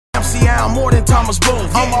See, I'm more than Thomas Boone.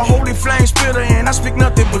 I'm a holy flame spitter and I speak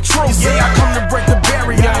nothing but truth. See, I come to break the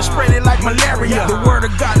barrier and spread it like malaria. The word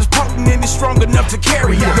of God is potent and it's strong enough to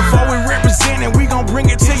carry it. The foe we represent and we gon' bring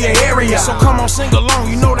it to your area. So come on, sing along.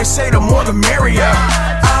 You know they say the more the merrier.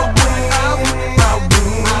 I win, I win, I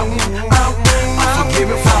win, I win, I win. I'm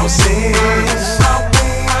forgiven for my sins. I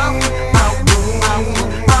win, I win, I win, I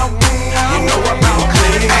win, I win. You know I've been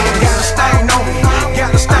clean. I ain't got a stain on me.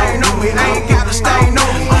 Got a stain on me. I ain't got a stain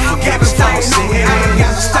on me. I'm forgiven for my sins. I ain't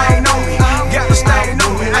got a stain on me. Got a stain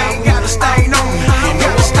on me. I ain't got a stain on me.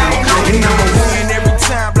 Got a stain on me. And I'ma win every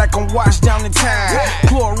time like I'm washed down in time.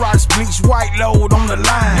 Clorox bleach, white load on the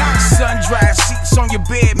line. Sun-dried sheets on your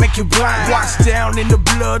bed make you blind. Wash down in the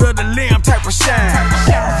blood of the lamb type of shine.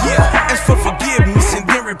 Yeah, ask for forgiveness and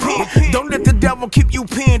then repent. Don't let the devil keep you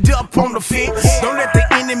pinned up on the fence. Don't let the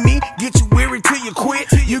enemy get you weary till you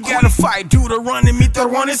quit. You gotta fight, do the running, meet the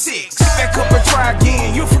 1 and 6. Get back up and try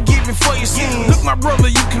again. You're forgiven for your sins. Look, my brother,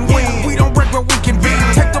 you can win. We don't break what we can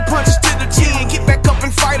bend. Take the punches to the chin. Get back up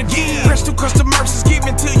and fight again. Press through 'cause the mercy's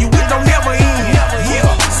given to you. It don't never end.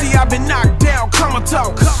 Yeah, see, I've been knocked down,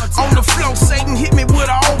 comatose. On the floor, Satan hit me with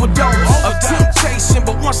an overdose. A temptation,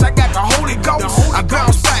 but once I got the Holy Ghost, I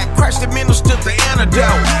bounced back, Christ administered the antidote.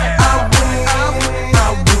 I win, I win,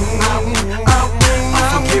 I win, I win, I win.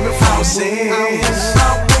 I'm forgiven for my sins. I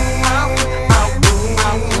win, I win, I win, I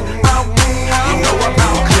win, I win. You know I've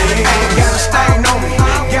been clean. I ain't got a stain on me.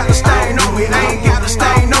 Got a stain on me. I ain't got a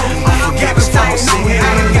stain on me. I'm forgiven for my sins. I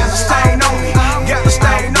ain't got a stain on me. Got a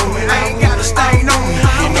stain on me. I ain't got a stain on me.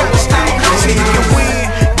 You got a stain on me. See, you can win.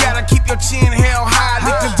 Gotta keep your chin held high.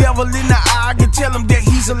 Look the devil in the eye and tell him that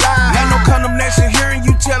he's alive. Ain't no condemnation here and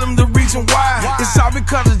you tell him the reason why. It's all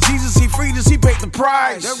because of Jesus. He freed us. He paid the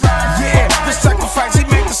price. Yeah, the sacrifice. He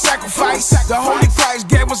made the sacrifice. The Holy Christ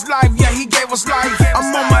gave us life. Yeah, he gave us life.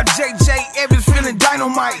 I'm on my JJ Evans feeling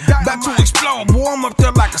dynamite. About to explode. Boy, I'm up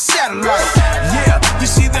there like a satellite. Yeah, you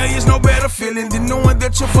see there is no better feeling than knowing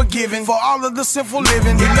that you're forgiven for all of the sinful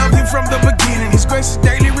living. He loved you from the beginning. His grace is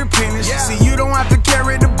daily repentance. See, you don't have to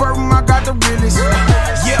carry the burden. I got the realest.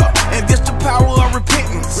 Yeah, and this the power of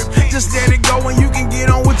repentance. Just let it go and you can get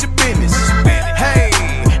on with your business. Hey,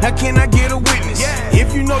 now can I get a witness?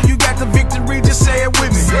 If you know you got the victory, just say it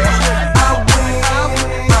with me. I win, I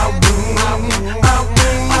win, I win, I win, I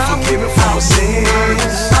win. I'm forgiven for my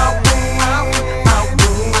sins. I win, I win, I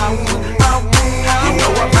win, I win, I win. You know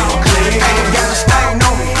I've been clean. I ain't got a stain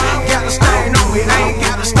on me. Got a stain on me. I ain't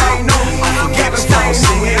got a stain on me. I'm forgiven for my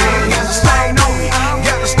sins. I ain't got a stain on me.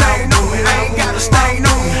 Got a stain on me. I ain't got a stain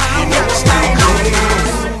on me. You got a stain on me.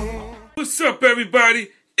 What's up, everybody?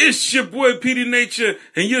 It's your boy PD Nature,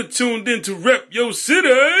 and you're tuned in to Rep Your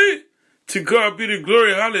City. To God be the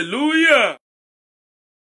glory. Hallelujah.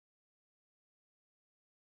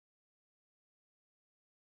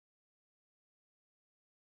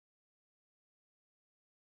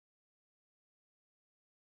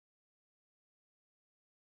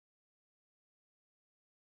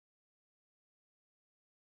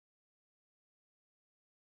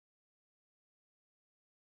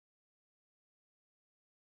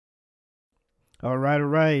 All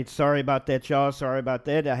right. Sorry about that, y'all. Sorry about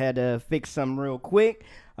that. I had to fix something real quick.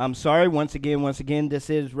 I'm sorry. Once again, this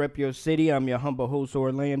is Rep Your City. I'm your humble host,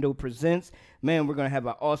 Orlando Presents. Man, we're going to have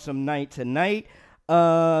an awesome night tonight.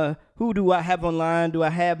 Who do I have online? Do I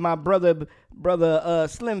have my brother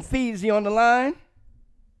Slim Feezy on the line?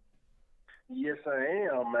 Yes, I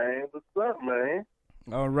am, man. What's up, man?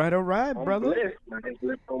 All right, brother. Blessed, man.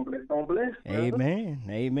 Bless, Amen.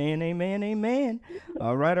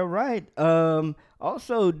 All right.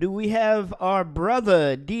 Also, do we have our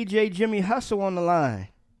brother DJ Jimmy Hustle on the line?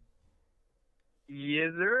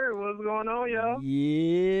 Yes, sir. What's going on, y'all?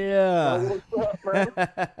 Yeah. What's up, man?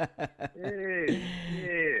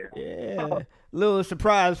 Yeah. Little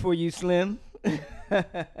surprise for you, Slim.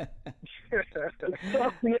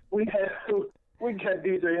 We got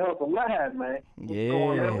DJ Hustle live, man.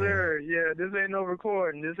 Yeah. Yes, sir. Yeah, this ain't no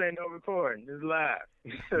recording. This is live.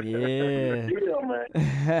 Yeah. Yeah, man.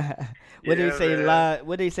 What they say man. live?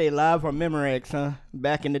 What they say live from Memorex, huh?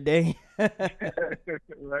 Back in the day.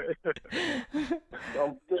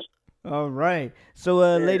 All right. So,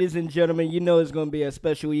 ladies and gentlemen, you know it's going to be a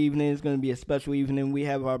special evening. We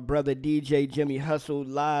have our brother DJ Jimmy Hustle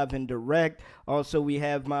live and direct. Also, we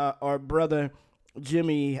have our brother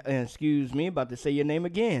Jimmy, about to say your name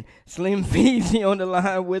again, Slim Feezy on the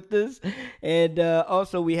line with us. And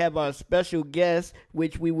also we have our special guest,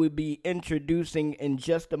 which we will be introducing in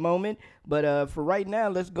just a moment. But for right now,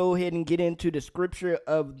 let's go ahead and get into the scripture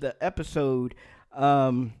of the episode.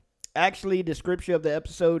 Actually, the scripture of the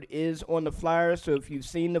episode is on the flyer. So if you've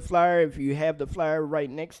seen the flyer, if you have the flyer right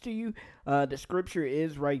next to you, the scripture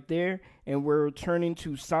is right there. And we're turning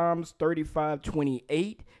to Psalms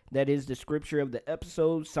 35:28. That is the scripture of the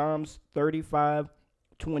episode, Psalms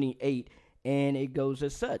 35:28. And it goes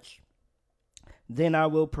as such. Then I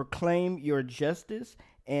will proclaim your justice,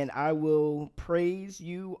 and I will praise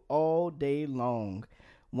you all day long.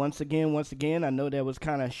 Once again, I know that was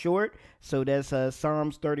kind of short, so that's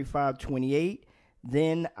Psalms 35:28.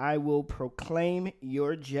 Then I will proclaim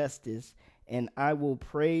your justice, and I will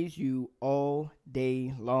praise you all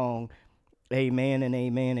day long. Amen and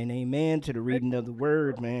amen and amen to the reading of the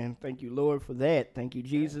word, man. Thank you, Lord, for that. Thank you,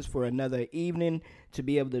 Jesus, for another evening to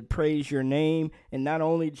be able to praise your name and not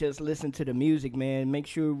only just listen to the music, man. Make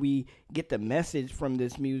sure we get the message from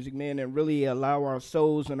this music, man, and really allow our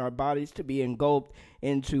souls and our bodies to be engulfed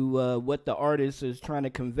into what the artist is trying to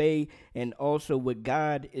convey and also what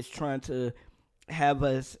God is trying to have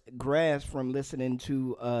us grasp from listening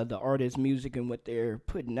to the artist's music and what they're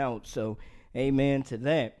putting out. So, amen to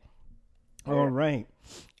that. All right.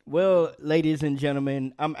 Well, ladies and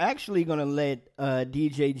gentlemen, I'm actually going to let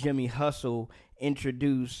DJ Jimmy Hustle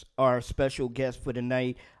introduce our special guest for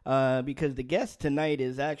tonight because the guest tonight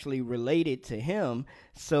is actually related to him.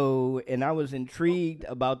 So, and I was intrigued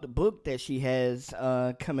about the book that she has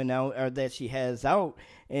coming out or that she has out.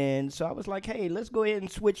 And so I was like, hey, let's go ahead and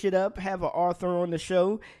switch it up, have an author on the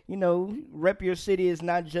show. You know, Rep Your City is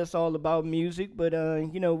not just all about music, but,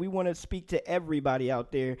 you know, we want to speak to everybody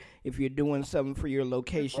out there if you're doing something for your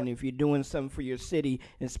location, if you're doing something for your city,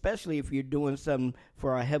 especially if you're doing something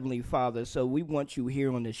for our Heavenly Father. So we want you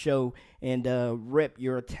here on the show and rep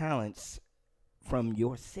your talents from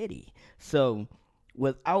your city. So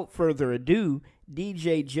without further ado,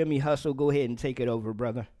 DJ Jimmy Hustle, go ahead and take it over,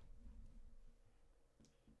 brother.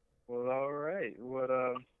 Well, all right.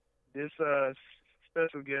 This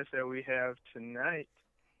special guest that we have tonight,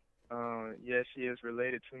 yes, she is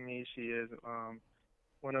related to me. She is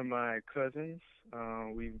one of my cousins.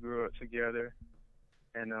 We grew up together,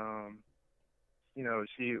 and you know,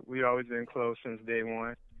 we always been close since day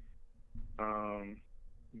one.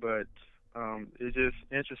 But it's just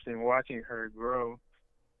interesting watching her grow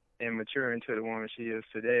and mature into the woman she is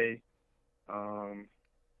today.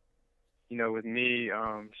 You know, with me,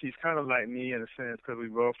 she's kind of like me in a sense because we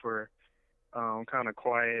both were kind of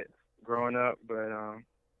quiet growing up. But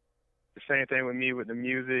the same thing with me with the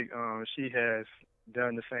music. She has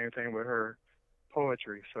done the same thing with her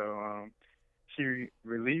poetry. So she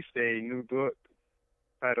released a new book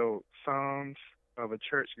titled Psalms of a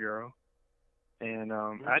Church Girl. And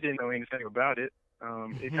I didn't know anything about it.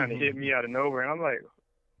 It kind of hit me out of nowhere. And I'm like,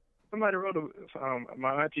 somebody wrote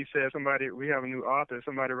my auntie said we have a new author,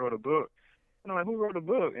 somebody wrote a book. And I'm like, who wrote a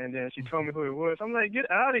book? And then she told me who it was. I'm like,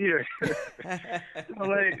 get out of here. I'm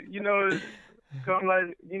like, you know,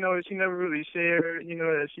 she never really shared, you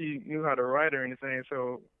know, that she knew how to write or anything.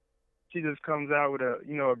 So she just comes out with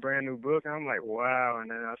a brand new book. And I'm like, wow.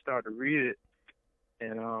 And then I started to read it.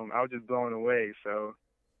 And I was just blown away. So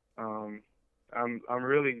I'm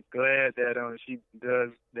really glad that she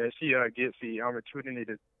gets the opportunity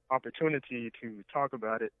to talk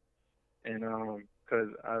about it, and because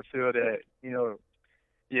I feel that the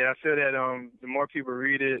more people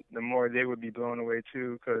read it, the more they would be blown away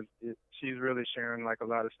too, because she's really sharing like a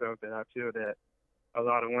lot of stuff that I feel that a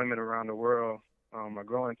lot of women around the world are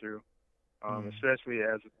going through, especially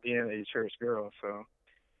as being a church girl. So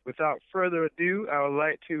without further ado, I would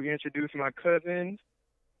like to introduce my cousin,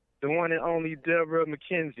 the one and only Deborah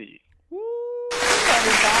McKenzie. Woo!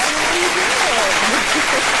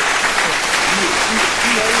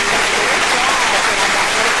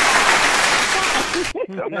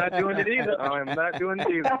 I'm not doing it either. I'm not doing it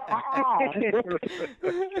either.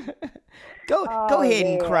 Go ahead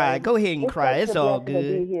and cry. Go ahead and cry. It's all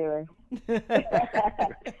good.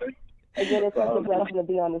 Again, it's such a blessing to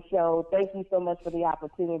be on the show. Thank you so much for the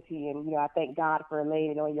opportunity, and I thank God for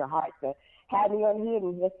laying it on your heart to have me on here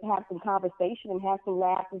and just have some conversation and have some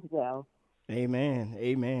laughs as well. Amen.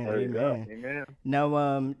 Amen. Amen. Amen.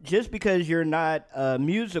 Now, just because you're not a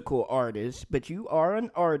musical artist, but you are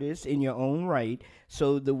an artist in your own right.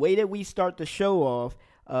 So the way that we start the show off,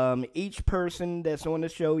 each person that's on the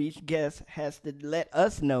show, each guest has to let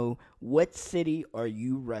us know what city are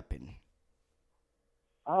you repping.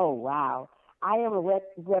 Oh, wow. I am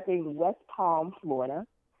repping West Palm, Florida,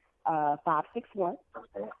 561.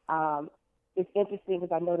 It's interesting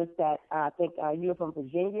because I noticed that I think you're from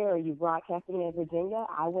Virginia or you broadcasting in Virginia.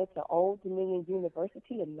 I went to Old Dominion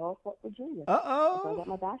University in Norfolk, Virginia. Uh-oh. That's where I got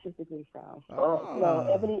my bachelor's degree from. Oh. So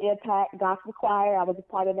Ebony Impact Gospel Choir, I was a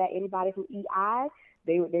part of that. Anybody from EI,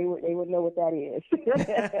 they would know what that is.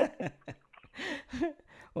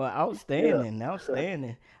 Well,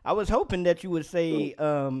 outstanding. I was hoping that you would say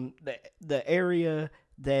the area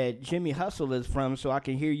that Jimmy Hustle is from, so I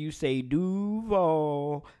can hear you say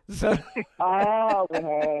Duval. So. Oh,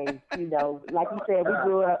 hey, like you said, we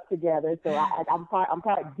grew up together, so I'm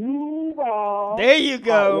part Duval. There you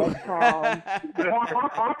go.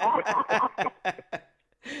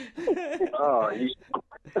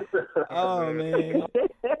 Oh man.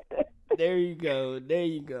 There you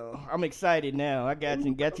go. I'm excited now. I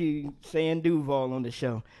got you saying Duval on the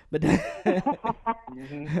show. But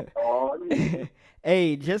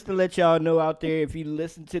hey, just to let y'all know out there, if you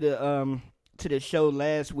listen to the show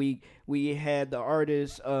last week, we had the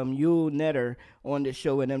artist Yul Netter on the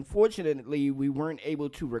show, and unfortunately we weren't able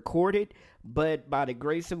to record it, but by the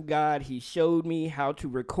grace of God, he showed me how to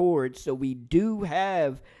record, so we do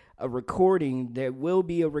have a recording. There will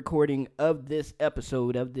be a recording of this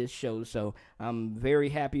episode of this show, so I'm very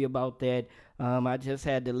happy about that. I just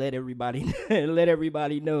had to let everybody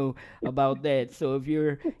know about that. So if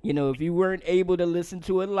if you weren't able to listen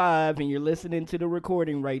to it live and you're listening to the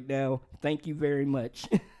recording right now, thank you very much.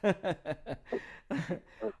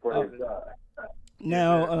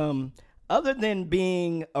 Now, other than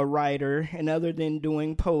being a writer and other than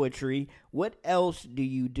doing poetry, what else do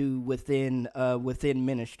you do within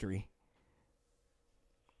ministry?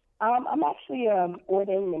 I'm actually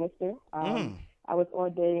ordained minister. I was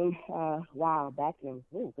ordained back in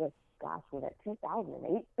was that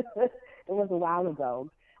 2008? It was a while ago.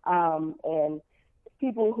 And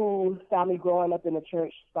people who saw me growing up in the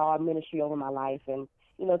church saw ministry over my life, and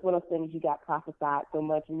it's one of those things, you got prophesied so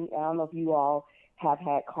much. And I don't know if you all have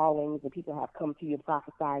had callings and people have come to you and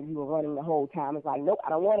prophesied, you were running the whole time. It's like, nope, I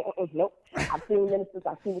don't want it. Nope. I've seen ministers,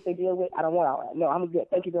 I've seen what they deal with. I don't want all that. No, I'm good.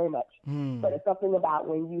 Thank you very much. But it's something about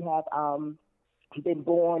when you have been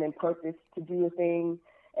born and purposed to do a thing,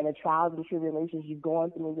 and the trials and tribulations you've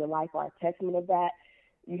gone through in your life are a testament of that.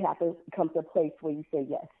 You have to come to a place where you say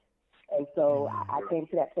yes. And so I came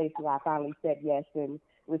to that place where I finally said yes and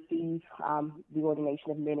received the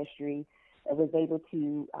ordination of ministry. I was able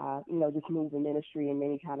to, just move in ministry in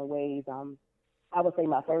many kind of ways. I would say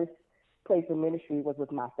my first place in ministry was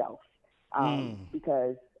with myself,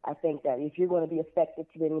 because I think that if you're going to be effective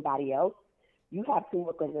to anybody else, you have to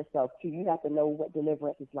work on yourself too. You have to know what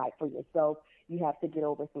deliverance is like for yourself. You have to get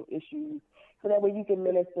over some issues so that way you can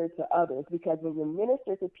minister to others. Because when you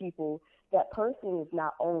minister to people, that person is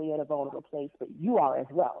not only in a vulnerable place, but you are as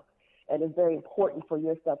well. And it's very important for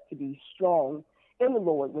yourself to be strong in the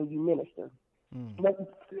Lord when you minister. But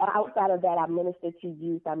outside of that, I minister to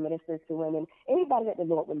youth, I minister to women, anybody that the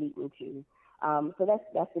Lord will lead me to. So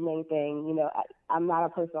that's the main thing. I'm not a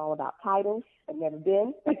person all about titles. I've never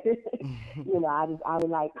been. I would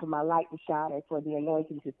like for my light to shine and for the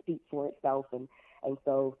anointing to speak for itself. And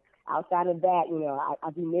so outside of that,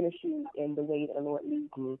 I do ministry in the way that the Lord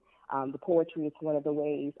leads me. The poetry is one of the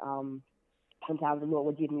ways. Sometimes the Lord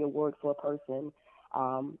will give me a word for a person.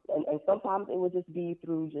 And sometimes it would just be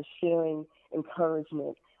through just sharing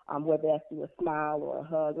encouragement, whether that's through a smile or a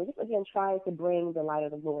hug, or just, again, trying to bring the light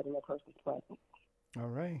of the Lord in a person's presence. All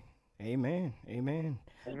right. Amen. Amen.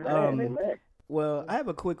 Well, I have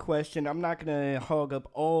a quick question. I'm not going to hog up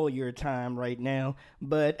all your time right now,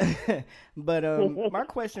 but my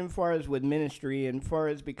question as far as with ministry and as far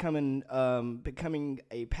as becoming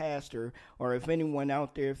a pastor, or if anyone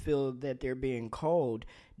out there feel that they're being called,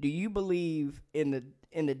 do you believe in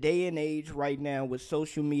the day and age right now with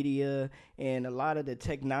social media and a lot of the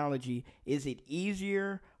technology, is it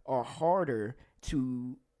easier or harder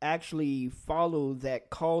to actually follow that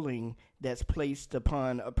calling that's placed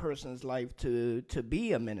upon a person's life to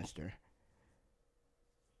be a minister?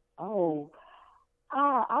 I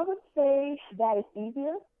would say that it's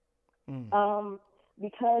easier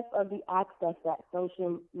because of the access that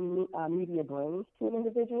social media brings to an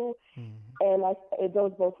individual. And it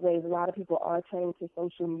goes both ways. A lot of people are turning to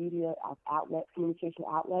social media as outlets, communication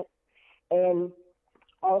outlets, and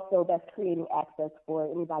also that's creating access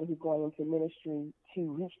for anybody who's going into ministry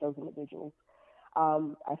to reach those individuals.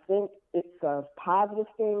 I think it's a positive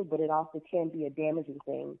thing, but it also can be a damaging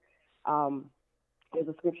thing. There's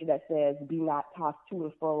a scripture that says, "Be not tossed to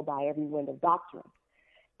and fro by every wind of doctrine."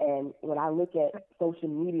 And when I look at social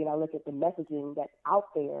media and I look at the messaging that's out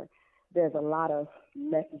there, there's a lot of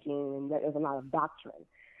messaging and there's a lot of doctrine.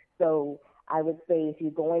 So I would say if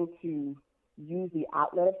you're going to use the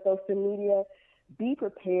outlet of social media, be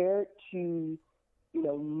prepared to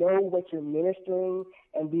know what you're ministering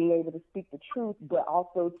and being able to speak the truth, but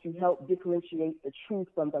also to help differentiate the truth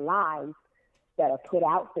from the lies that are put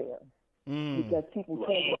out there. because people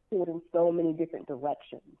can get pulled in so many different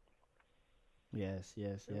directions. Yes,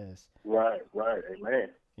 yes, yes. Right, amen.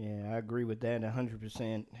 Yeah, I agree with that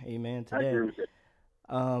 100%. Amen to I that. agree with that.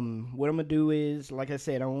 What I'm gonna do is, like I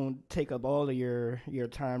said, I won't take up all of your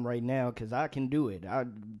time right now because I can do it.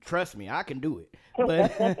 Trust me, I can do it.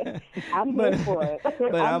 But I'm here for it.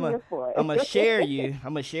 But I'm here for it. I'm gonna share you.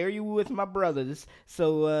 I'm gonna share you with my brothers.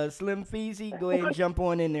 So Slim Feezy, go ahead and jump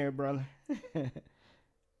on in there, brother. Hey,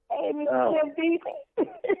 Mr. Slim Feezy.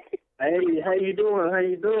 Hey, how you doing? How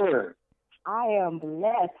you doing? I am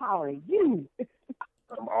blessed. How are you?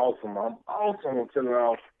 I'm awesome. I'm feeling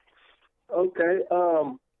awesome. Okay.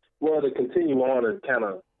 Well, to continue on and kind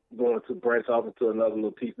of going to branch off into another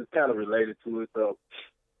little piece, it's kind of related to it. So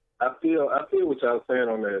I feel what y'all saying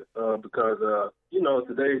on that because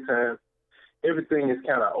today's time everything is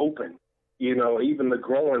kind of open. Even the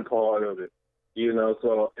growing part of it.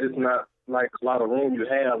 So it's not like a lot of room you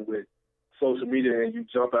have with social media, and you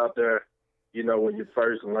jump out there. When you're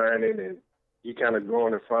first learning, and you kind of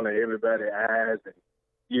growing in front of everybody's eyes and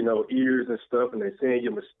ears and stuff, and they're seeing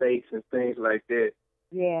your mistakes and things like that.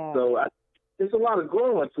 Yeah. So there's a lot of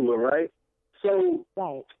growing to it, right? So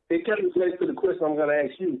right. It kind of relates to the question I'm going to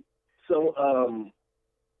ask you. So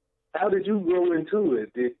how did you grow into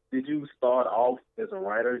it? Did you start off as a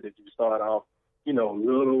writer? Did you start off,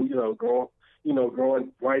 little,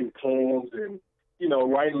 growing, writing poems and,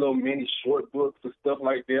 writing little mini short books and stuff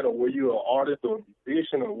like that? Or were you an artist or a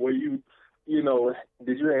musician, or were you,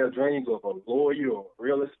 did you have dreams of a lawyer or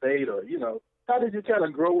real estate, or, how did you kind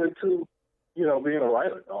of grow into, being a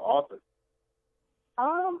writer or author?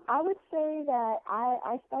 I would say that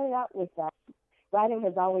I started out with that. Writing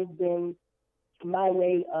has always been my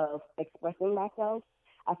way of expressing myself.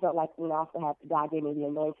 I felt like, God gave me the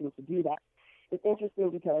anointing to do that. It's interesting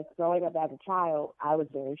because growing up as a child, I was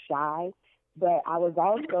very shy, but I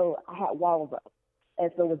had walls up.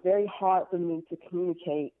 And so it was very hard for me to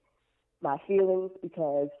communicate my feelings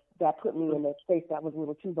because that put me in a space that was a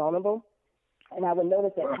little too vulnerable. And I would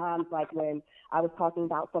notice at times, like when I was talking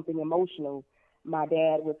about something emotional, my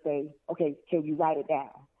dad would say, okay, can you write it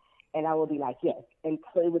down? And I would be like, yes. And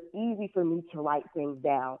so it was easy for me to write things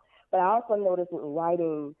down. But I also noticed with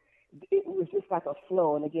writing, it was just like a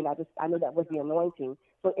flow. And again, I knew that was the anointing.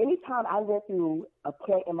 So anytime I went through a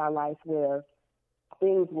point in my life where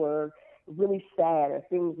things were really sad or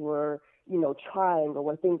things were, trying, or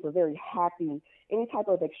when things were very happy, any type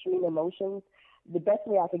of extreme emotions, the best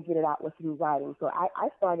way I could get it out was through writing. So I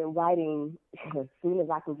started writing as soon as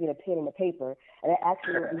I could get a pen and a paper. And it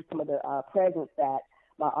actually would be some of the presents that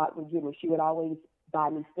my aunt would give me. She would always buy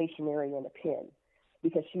me stationery and a pen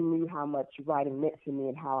because she knew how much writing meant to me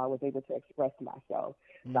and how I was able to express myself.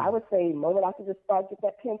 So I would say the moment I could just start get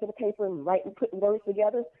that pen to the paper and write and putting words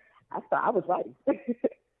together, I was writing.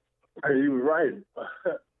 You were writing.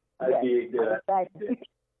 I did that.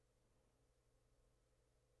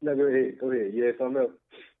 No, go ahead. Yes, I know.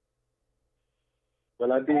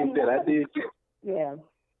 Well, I did that. Yeah.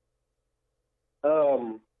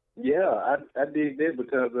 I did that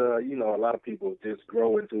because a lot of people just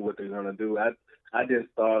grow into what they're gonna do. I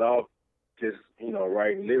didn't start off just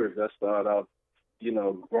writing lyrics. I started off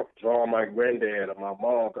drawing my granddad or my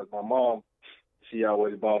mom, because my mom, she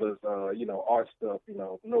always bought us art stuff,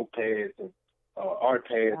 notepads and art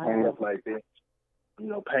pads and stuff like that.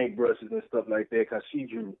 Paintbrushes and stuff like that, because she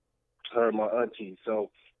drew, her and my auntie. So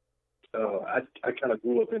I kind of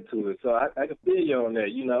grew up into it. So I can feel you on that,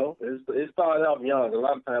 It started out young. A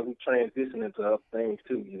lot of times we transition into other things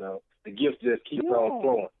too, The gift just keeps on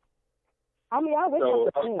flowing. I mean, I wish I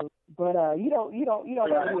could sing, but you don't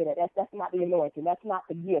want to hear that. That's not the anointing. That's not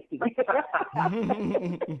the gift.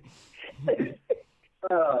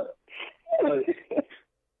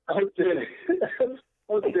 I'm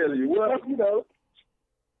telling you, well,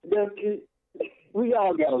 we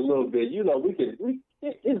all got a little bit.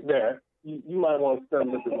 It's there. You might want to spend a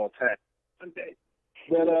little bit more time one day.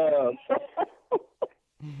 But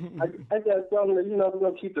I got something that we're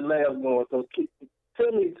gonna keep the laughs going. So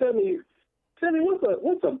tell me,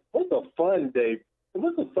 what's a fun day?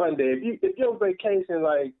 What's a fun day? If your vacation,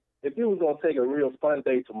 like if you was gonna take a real fun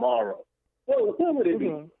day tomorrow, what would it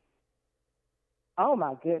be? Oh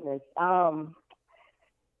my goodness. Fun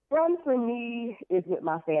for me is with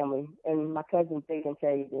my family, and my cousins, they can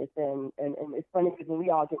tell you this, and it's funny because when we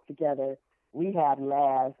all get together, we have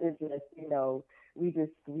laughs. It's just,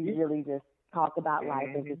 we really just talk about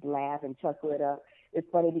life and just laugh and chuckle it up. It's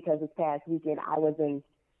funny because this past weekend I was in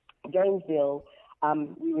Gainesville.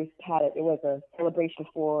 It was a celebration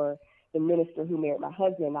for the minister who married my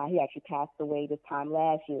husband. He actually passed away this time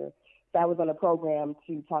last year. So I was on a program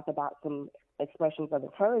to talk about some expressions of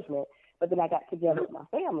encouragement. but then I got together with my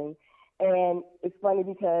family. And it's funny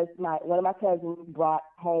because one of my cousins brought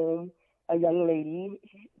home a young lady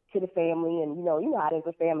to the family, and you know how it is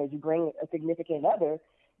with families. You bring a significant other,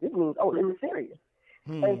 this means, oh, this is serious.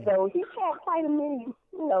 And so he had quite a many,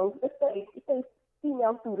 let's say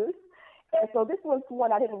female suitors. And so this was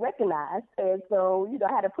one I didn't recognize. And so,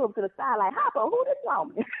 I had to put him to the side like, Hopper, who this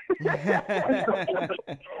woman?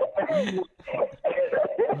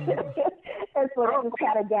 And so that just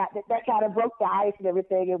kind of that kind of broke the ice and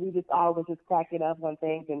everything. And we just all was just cracking up on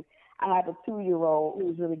things. And I have a 2-year-old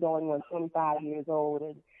who's really going on 25 years old.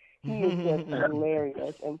 And he is just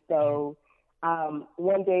hilarious. And so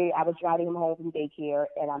one day I was driving him home from daycare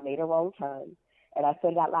and I made a wrong turn. And I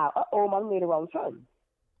said it out loud, uh-oh, Mom made a wrong turn.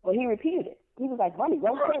 Well, he repeated it. He was like, Mommy,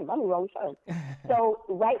 wrong turn, Mommy, wrong turn. So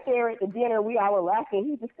right there at the dinner, we all were laughing.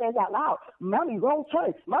 He just says out loud, Mommy, wrong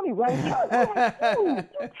turn, Mommy, wrong turn. I'm like, dude,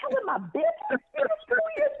 you're telling my business.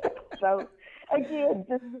 So, again,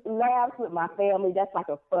 just laughs with my family. That's like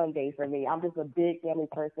a fun day for me. I'm just a big family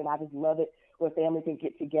person. I just love it when family can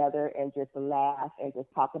get together and just laugh and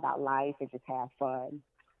just talk about life and just have fun.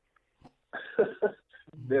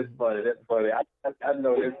 That's funny. I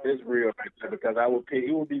know it's real right there because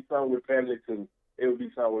it would be something with family too. It would be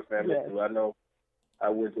something with family too. I know.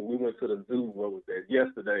 We went to the zoo. What was that?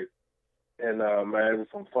 Yesterday, and man, there was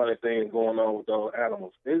some funny things going on with those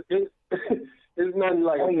animals. It's nothing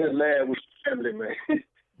like a good laugh with family, man.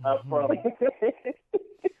 I promise.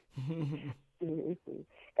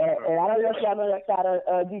 And I don't know if y'all know that side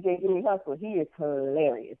of DJ Jimmy Hustle. He is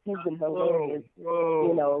hilarious. He's been hilarious.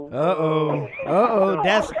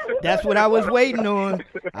 That's what I was waiting on.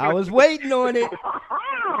 I was waiting on it.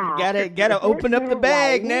 Gotta open up the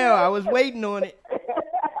bag now. I was waiting on it.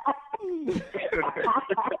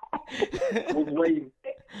 Was waiting.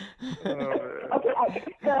 Okay,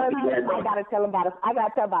 I gotta tell about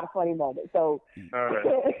a funny moment. So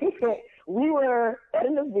we were at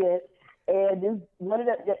an event. And there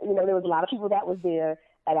was a lot of people that was there.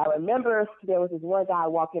 And I remember there was this one guy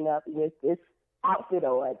walking up with this outfit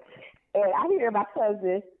on. And I hear my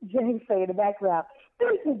cousin, James, say in the background,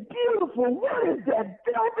 this is beautiful. What is that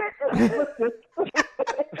velvet?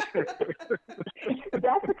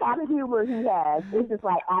 That's the kind of humor he has. It's just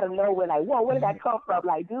like out of nowhere, like, whoa, where did that come from?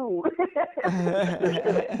 Like, dude.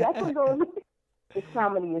 That's what goes. His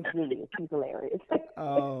comedy is genius. He's hilarious.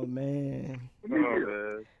 Oh, man.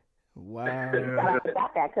 Wow.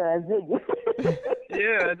 Got that, cuz, didn't you?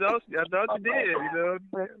 Yeah, I thought you did,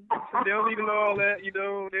 They don't even know all that, they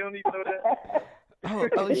don't even know that.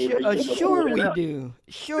 Sure we do.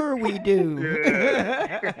 Sure we do.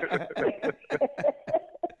 Yeah.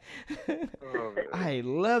 I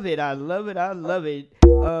love it.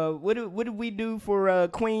 What did we do for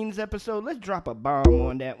Queen's episode? Let's drop a bomb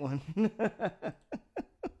on that one.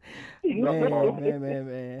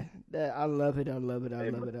 Man. I love it.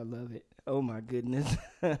 Oh my goodness.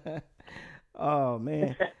 Oh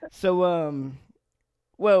man. So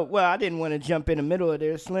well, I didn't want to jump in the middle of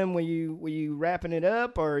there. Slim, were you wrapping it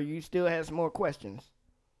up, or you still have some more questions?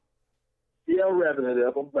 Yeah, I'm wrapping it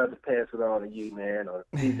up. I'm about to pass it on to you, man, or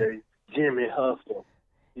DJ Jimmy Hustle.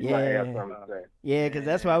 You might have something to say. Yeah, because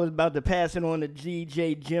that's why I was about to pass it on to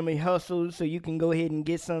DJ Jimmy Hustle, so you can go ahead and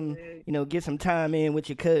get some time in with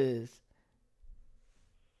your cuz.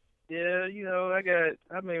 Yeah, I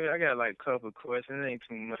got like a couple of questions. It ain't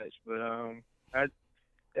too much, but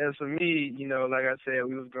as for me, like I said,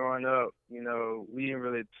 we was growing up, we didn't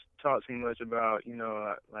really talk too much about,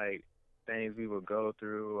 like things we would go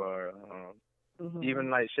through or even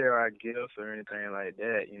like share our gifts or anything like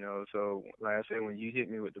that, So like I said, when you hit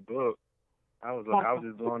me with the book, I was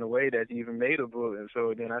just blown away that you even made a book. And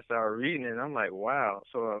so then I started reading it and I'm like, wow.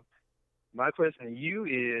 So my question to you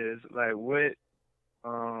is like, what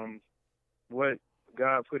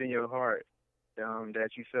God put in your heart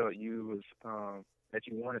that you felt that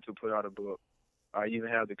you wanted to put out a book, or you even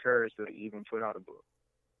have the courage to even put out a book?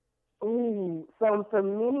 Ooh, so for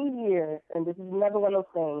many years, and this is another one of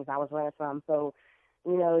those things I was running from. So,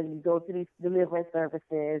 you go to these deliverance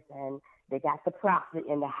services, and they got the prophet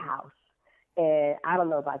in the house. And I don't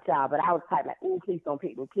know about y'all, but I was type like, ooh, please don't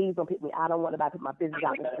pick me. Please don't pick me. I don't want anybody to put my business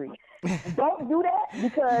out in the street. Don't do that,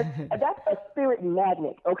 because that's a spirit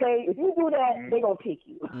magnet, okay? If you do that, they're going to pick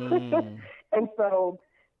you. And so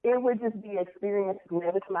it would just be an experience.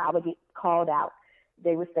 Every time I would get called out,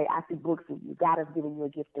 they would say, I see books in you. God has given you a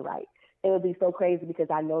gift to write. It would be so crazy because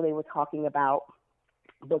I know they were talking about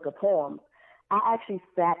Book of Poems. I actually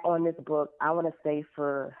sat on this book, I want to say,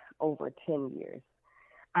 for over 10 years.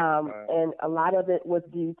 And a lot of it was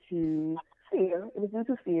due to fear. It was due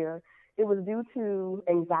to fear. it was due to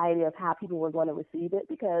anxiety of how people were going to receive it.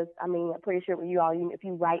 Because I mean, I'm pretty sure with you all, if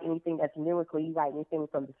you write anything that's lyrical, you write anything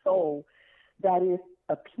from the soul, that is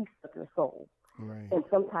a piece of your soul. Right. And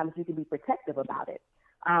sometimes you can be protective about it.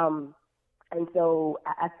 And so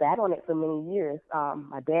I sat on it for many years.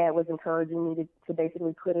 My dad was encouraging me to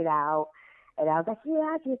basically put it out. And I was like,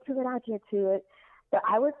 yeah, I'll get to it. But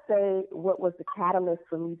I would say what was the catalyst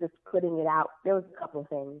for me just putting it out, there was a couple of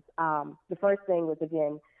things. The first thing was,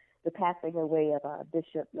 again, the passing away of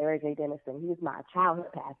Bishop Larry J. Dennison. He was my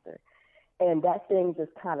childhood pastor. And that thing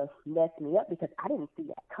just kind of messed me up because I didn't see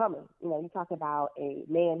that coming. You talk about a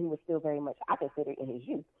man who was still very much, I consider, in his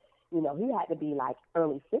youth. He had to be like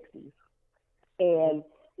early 60s. And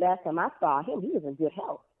last time I saw him, he was in good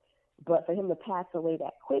health. But for him to pass away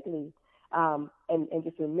that quickly, and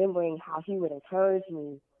just remembering how he would encourage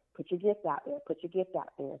me, put your gift out there,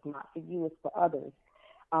 It's not for you, it's for others.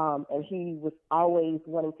 And he was always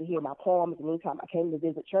wanting to hear my poems. And anytime I came to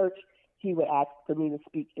visit church, he would ask for me to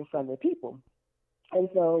speak in front of the people. And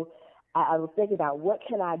so I was thinking about what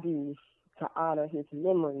can I do to honor his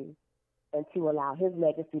memory and to allow his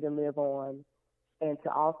legacy to live on and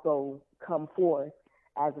to also come forth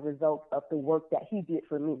as a result of the work that he did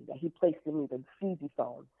for me, that he placed in me, the seed he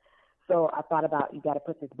sown. So I thought about, you got to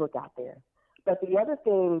put this book out there. But the other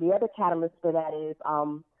catalyst for that is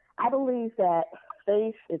I believe that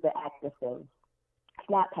faith is an active thing. It's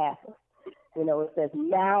not passive. It says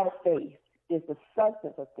now faith is the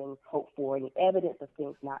substance of things hoped for and the evidence of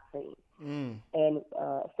things not seen. And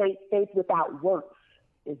faith without works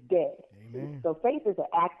is dead. Amen. So faith is an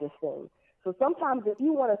active thing. So sometimes if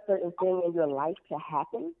you want a certain thing in your life to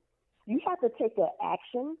happen, you have to take that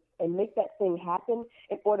action and make that thing happen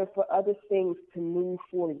in order for other things to move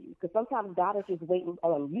for you. Because sometimes God is just waiting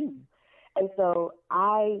on you. And so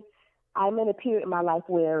I'm in a period in my life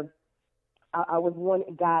where I was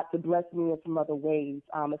wanting God to bless me in some other ways,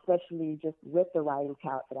 especially just with the writing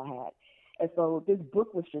talent that I had. And so this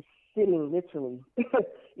book was just sitting literally,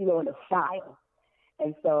 in a file.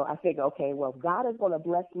 And so I figured, okay, well, if God is going to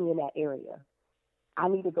bless me in that area, I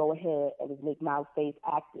need to go ahead and just make my faith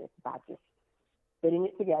active by just putting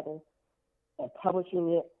it together and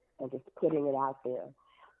publishing it and just putting it out there.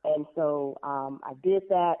 And so I did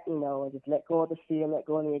that, and just let go of the fear, let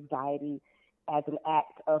go of the anxiety as an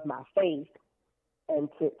act of my faith, and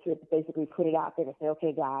to basically put it out there and say,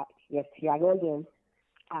 okay, God, yes, here I go again.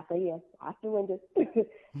 I say yes, I surrender.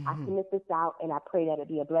 I submit this out, and I pray that it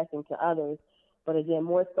be a blessing to others. But again,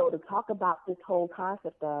 more so to talk about this whole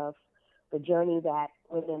concept of the journey that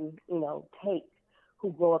women, take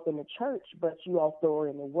who grow up in the church, but you also are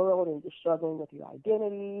in the world and you're struggling with your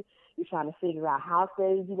identity. You're trying to figure out how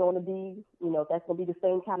saved you're going to be. If that's going to be the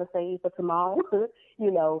same kind of saved for tomorrow. Is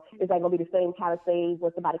that going to be the same kind of saved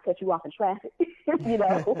when somebody cuts you off in traffic? And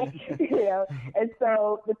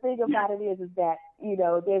so the thing about it is that,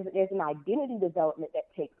 there's an identity development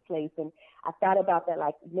that takes place. And I thought about that,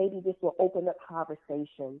 like maybe this will open up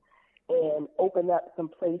conversation and open up some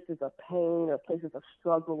places of pain or places of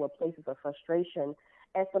struggle or places of frustration.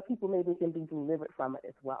 And some people maybe can be delivered from it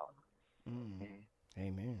as well. Amen.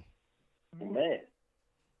 Amen. Amen.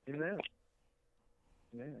 Amen.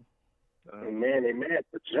 Amen.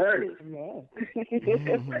 The journey.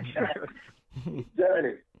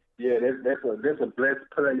 Journey. Yeah, that's a blessed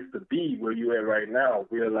place to be where you at right now,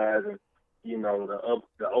 realizing,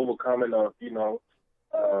 the overcoming of,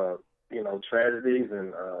 tragedies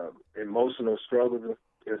and emotional struggles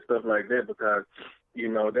and stuff like that, because,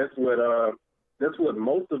 that's what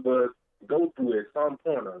most of us go through at some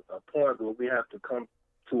point, a point where we have to come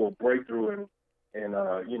to a breakthrough and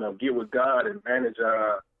get with God and manage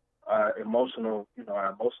our emotional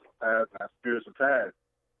paths, our spiritual paths.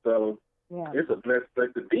 So it's a blessed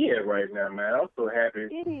place to be in right now, man. I'm so happy.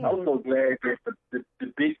 I'm so glad that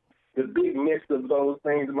the big mix of those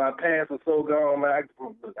things in my past are so gone, man.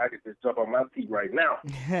 I could just jump on my feet right now.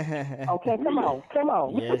 Okay, come on.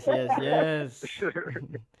 Yes.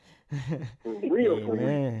 Real for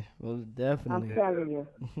me. Well, definitely. I'm telling you.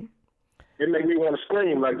 It makes me want to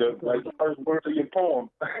scream like the first words of your poem.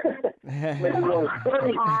 Makes me want to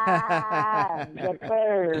scream.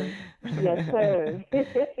 Yes, sir.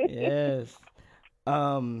 Yes.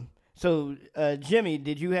 So, Jimmy,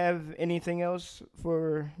 did you have anything else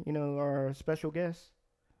for our special guest?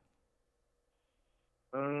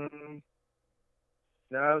 No,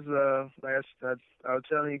 I was I was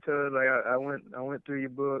telling you, cause I went through your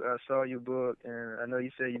book. I saw your book, and I know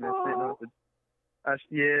you said you've been sitting on I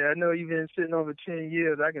know you've been sitting over 10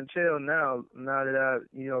 years. I can tell now that I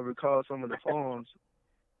recall some of the poems.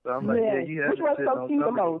 So I'm like, you have to sit on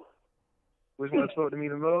something. Which one spoke to me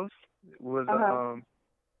the most was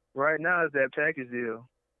writing right now is that package deal.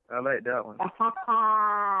 I like that one.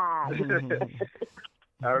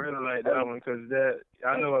 I really like that one because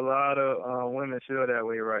I know a lot of women feel that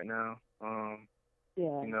way right now.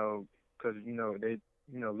 Yeah. You know, because they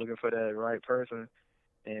looking for that right person,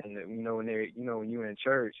 and when when you're in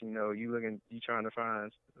church, you trying to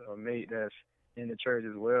find a mate that's in the church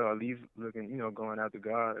as well, at least looking, going after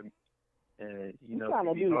God. And you're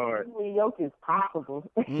trying to do as many yokes as possible.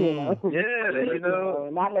 Yeah,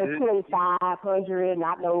 not no 2,500,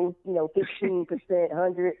 not no 15%,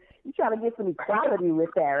 100. You trying to get some equality with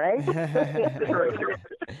that, right?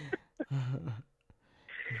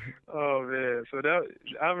 Oh man, so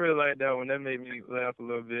I really like that one. That made me laugh a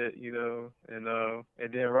little bit, and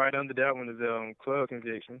then right under that one is Club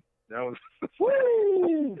Conviction. That was.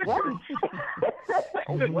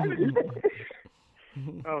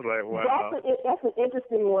 I was like, wow. That's an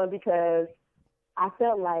interesting one because I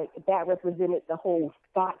felt like that represented the whole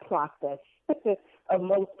thought process of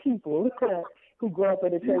most people who grow up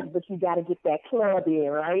in the church, but you got to get that club in,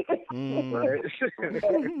 right? Right.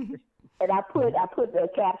 And I put the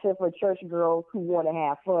caption for church girls who want to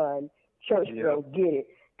have fun. Church girls get it.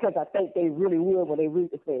 Because I think they really will when they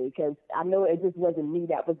read the thing. Because I know it just wasn't me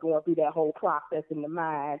that was going through that whole process in the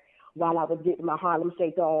mind while I was getting my Harlem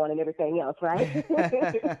Shake on and everything else, right?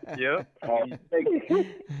 Yep.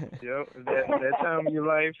 Yep. That time in your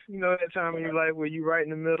life, that time in your life where you right in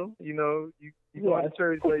the middle, you go to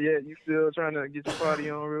church, but yet you still trying to get your party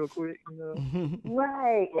on real quick,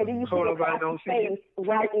 Right. And then you hope nobody don't see you.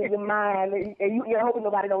 Right in your mind, and you're hoping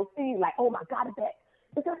nobody don't see you. Like, oh my God, is that?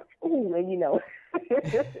 Ooh, and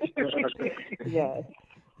Yes.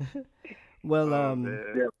 Well,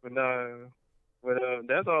 But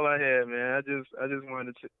that's all I had, man. I just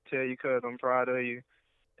wanted to tell you because I'm proud of you,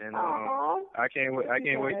 and I can't wait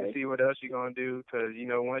to see what else you're gonna do. Because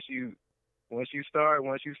once you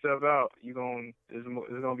step out, there's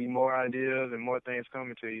gonna be more ideas and more things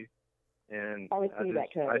coming to you, and I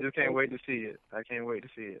just can't wait to see it. I can't wait to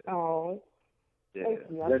see it. Oh, yeah.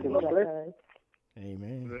 Thank you.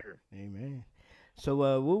 Amen. Amen. So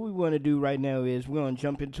what we want to do right now is we're going to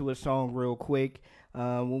jump into a song real quick.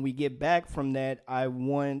 When we get back from that, I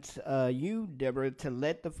want you, Deborah, to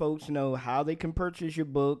let the folks know how they can purchase your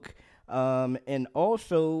book. And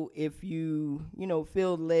also, if you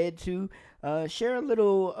feel led to, share a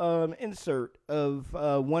little insert of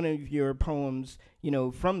one of your poems,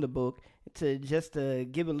 from the book to just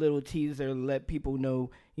give a little teaser, let people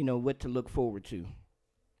know, what to look forward to.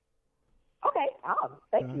 Okay.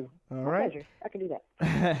 Thank you. All right. Pleasure. I can do that.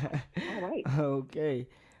 All right. Okay.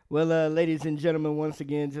 Well, ladies and gentlemen, once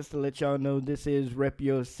again, just to let y'all know, this is Rep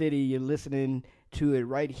Your City. You're listening to it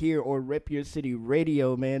right here on Rep Your City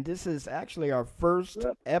Radio, man. This is actually our first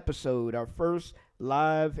episode, our first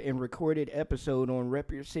live and recorded episode on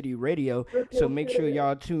Rep Your City Radio. So make sure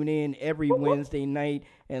y'all tune in every Wednesday night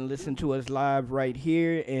and listen to us live right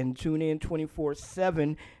here, and tune in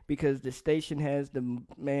 24/7 because the station has some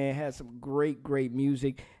great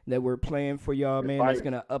music that we're playing for y'all, man. That's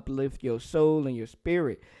gonna uplift your soul and your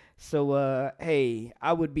spirit. So, hey,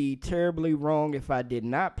 I would be terribly wrong if I did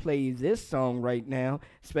not play this song right now,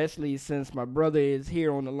 especially since my brother is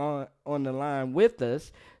here on the line with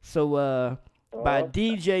us. So, by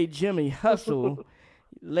DJ Jimmy Hustle,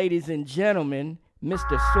 ladies and gentlemen,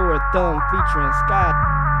 Mr. Sore Thumb featuring Sky.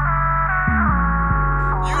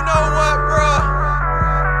 You know what, bruh?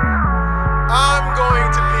 I'm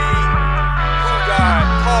going to be who God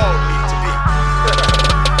called me to be.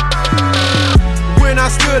 When I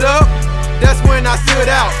stood up, that's when I stood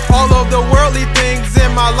out. All of the worldly things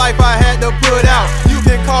in my life I had to put out. You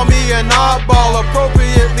can call me an oddball,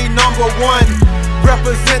 appropriately number one.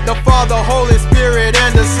 Represent the Father, Holy Spirit,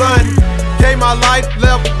 and the Son. Gave my life,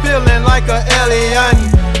 left feeling like an alien.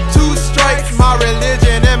 2 stripes, my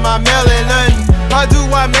religion and my melanin. How do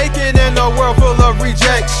I make it in a world full of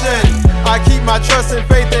rejection? I keep my trust and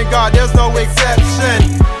faith in God, there's no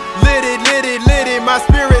exception. Lit it, my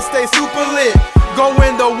spirit stay super lit. Go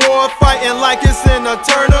in the war fighting like it's in a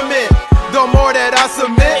tournament. The more that I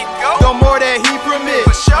submit, the more that he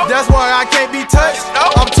permits. That's why I can't be touched,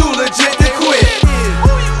 I'm too legit to quit.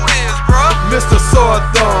 Mr. Sore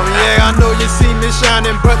Thumb, yeah, I know you see me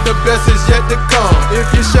shining, but the best is yet to come.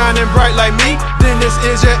 If you're shining bright like me, then this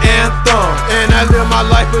is your anthem. And I live my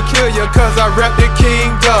life peculiar, cause I rap the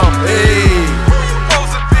kingdom. Hey, who you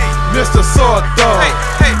supposed to be? Mr. Sore Thumb.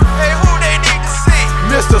 Hey, who they need to see?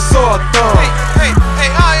 Mr. Sore Thumb. Hey,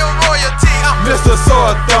 I am royalty. I'm Mr.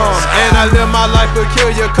 Sore Thumb. And I live my life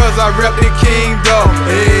peculiar cause I rep the kingdom.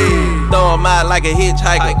 Hey. Throw 'em out like a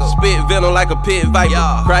hitchhiker, spit venom like a pit viper.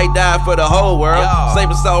 Christ died for the whole world,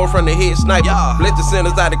 save a soul from the hit sniper. Let the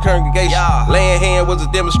sinners out of congregation, laying hand was a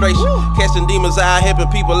demonstration. Catching demons out,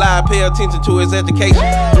 helping people out, pay attention to his education.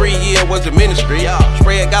 3 years was a ministry,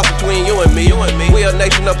 spread gospel between you and me. We a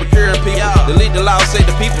nation of procuring people, delete the law, set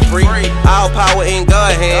the people free. All power in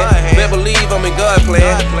God's hand, better believe I'm in God's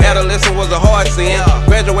plan. Adolescence was a hard sin,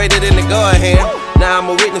 graduated in the God hand. Now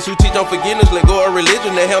I'm a witness who teach on forgiveness, let go of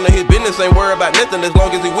religion, that handle his business, ain't worry about nothing. As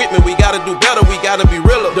long as he with me, we gotta do better, we gotta be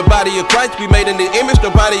realer. The body of Christ be made in the image,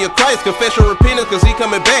 the body of Christ. Confess your repentance, cause he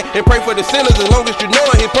coming back, and pray for the sinners. As long as you know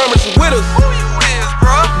it, his promise is with us. Who you is,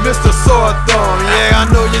 bro? Mr. Sore Thumb, yeah, I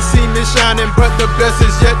know you see me shining, but the best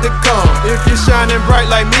is yet to come. If you're shining bright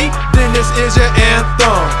like me, then this is your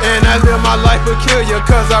anthem. And I live my life peculiar,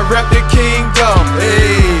 cause I rep the kingdom.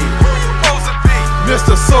 Hey, who you supposed to be?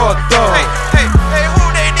 Mr. Sore Thumb. Hey, who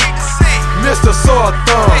they need to see? Mr. Sore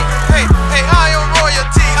Thumb. Hey, I am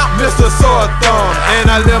royalty. Mr. Sore Thumb.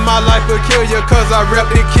 And I live my life peculiar, cause I rep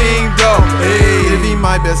the kingdom. Hey, living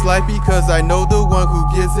my best life because I know the one who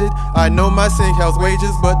gives it. I know my sin counts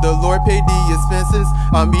wages, but the Lord paid the expenses.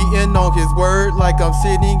 I'm eating on his word like I'm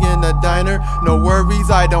sitting in a diner. No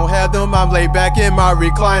worries, I don't have them, I'm laid back in my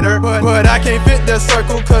recliner. But I can't fit the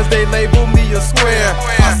circle cause they label me a square.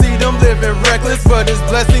 I see them living reckless, but his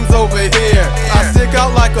blessings over here. I stick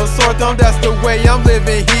out like a sore thumb, that's the way I'm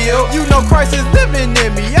living here. You know Christ is living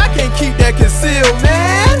in me, I can't keep that concealed,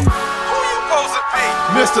 man. Who you supposed to be?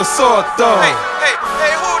 Mr. Sore Thumb.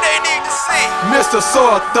 Hey, who they need to see? Mr.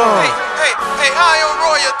 Sore Thumb. Hey, I am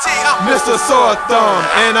royalty. Mr. Sore Thumb.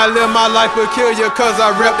 And I live my life peculiar cause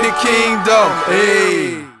I rep the kingdom.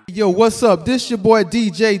 Hey. Yo, what's up? This your boy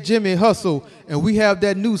DJ Jimmy Hustle, and we have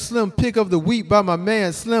that new Slim Pick of the Week by my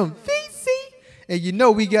man Slim VC. And you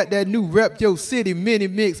know we got that new Rep Yo City mini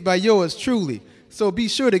mix by yours truly. So be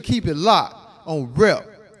sure to keep it locked on Rep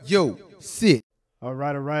Yo City. All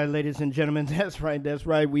right, ladies and gentlemen, that's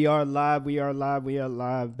right. We are live,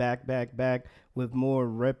 back with more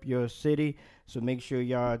Rep Your City. So make sure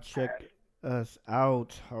y'all check us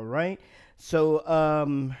out, all right? So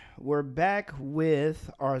we're back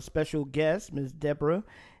with our special guest, Ms. Deborah,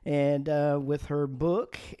 and with her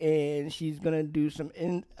book, and she's going to do some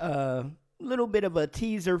little bit of a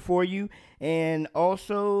teaser for you, and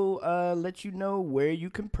also let you know where you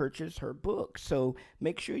can purchase her book. So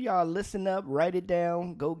make sure y'all listen up, write it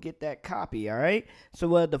down, go get that copy, all right?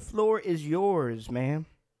 So the floor is yours, ma'am.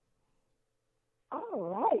 All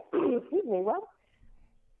right. Excuse me. Well,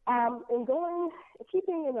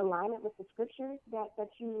 keeping in alignment with the scriptures that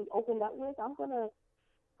you opened up with, I'm going to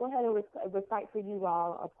go ahead and recite for you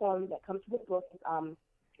all a poem that comes from the book.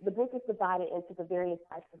 The book is divided into the various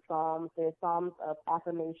types of psalms. There's psalms of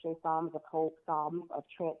affirmation, psalms of hope, psalms of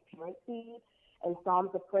transparency, and psalms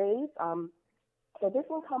of praise. So this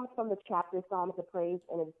one comes from the chapter Psalms of Praise,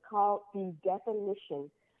 and it's called The Definition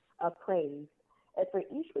of Praise. And for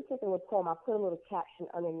each particular poem, I put a little caption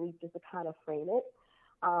underneath just to kind of frame it.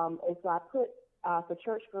 And so I put for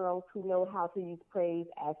church girls who know how to use praise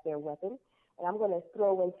as their weapon. And I'm going to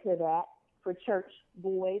throw into that for church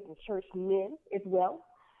boys and church men as well.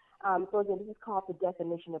 So again, this is called The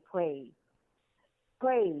Definition of Praise.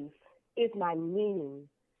 Praise is my meaning,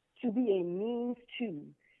 to be a means to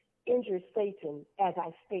injure Satan, as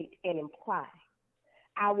I state and imply.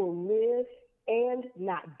 I will live and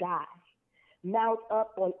not die, mount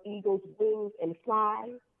up on eagle's wings and fly,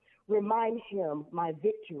 remind him my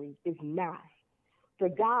victory is nigh. For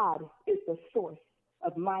God is the source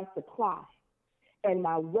of my supply, and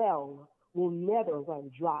my well will never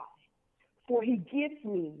run dry. For he gives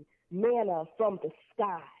me manna from the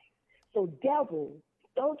sky. So devil,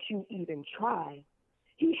 don't you even try.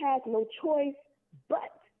 He has no choice but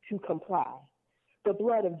to comply. The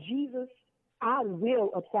blood of Jesus I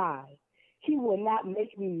will apply. He will not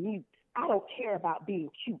make me mute. I don't care about being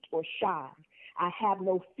cute or shy. I have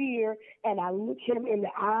no fear, and I look him in the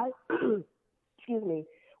eye. Excuse me.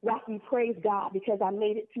 Watch me praise God because I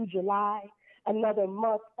made it to July. Another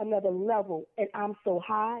month, another level, and I'm so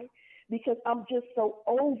high because I'm just so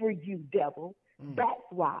over you, devil. That's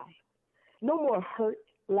why. No more hurt,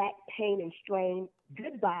 lack, pain, and strain.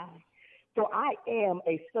 Goodbye. For I am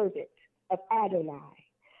a servant of Adonai.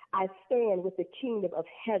 I stand with the kingdom of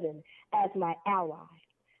heaven as my ally.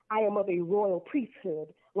 I am of a royal priesthood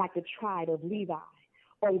like the tribe of Levi.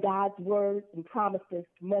 On God's words and promises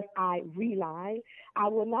must I rely. I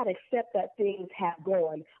will not accept that things have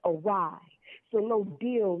gone awry. So no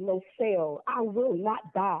deal, no sale, I will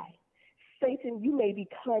not buy. Satan, you may be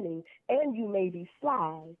cunning and you may be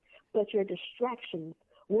sly, but your distractions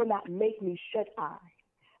will not make me shut eye.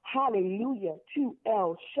 Hallelujah to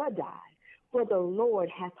El Shaddai, for the Lord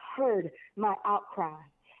hath heard my outcry,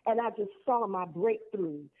 and I just saw my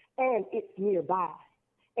breakthrough, and it's nearby,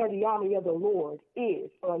 and the army of the Lord is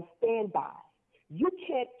on standby. You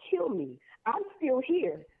can't kill me. I'm still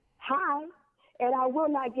here, high, and I will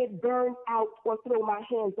not get burned out or throw my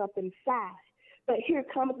hands up inside. But here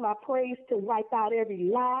comes my praise to wipe out every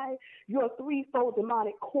lie. Your threefold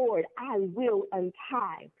demonic cord I will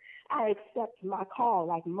untie. I accept my call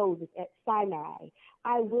like Moses at Sinai.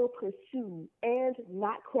 I will pursue and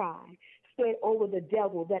not cry. Stand over the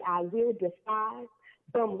devil that I will defy.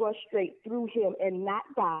 Bum rush straight through him and not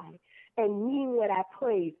die. And mean what I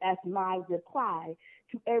praise as my reply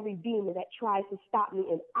to every demon that tries to stop me.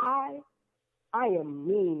 And I am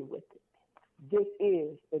mean with it. This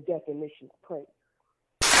is the definition of praise.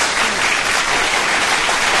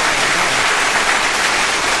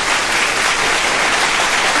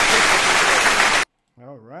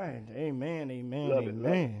 All right. Amen. Amen.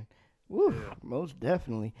 Amen. Woo, most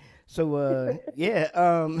definitely. So,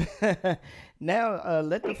 now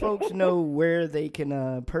let the folks know where they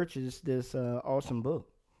can purchase this awesome book.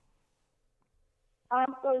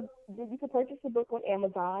 So you can purchase the book on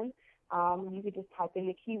Amazon. You can just type in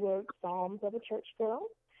the keyword Psalms of a Church Girl.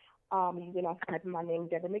 You can also type in my name,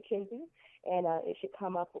 Deborah McKenzie, and it should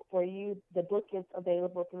come up for you. The book is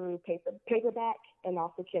available through paperback and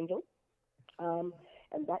also Kindle.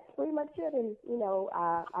 And that's pretty much it. And, you know,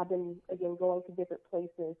 I've been, again, going to different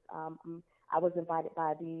places. I was invited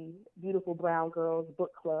by the Beautiful Brown Girls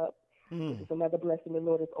Book Club. Which is another blessing the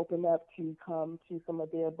Lord has opened up to come to some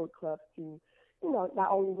of their book clubs to, you know,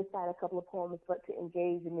 not only recite a couple of poems, but to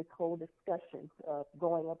engage in this whole discussion of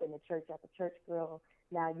growing up in the church as a church girl,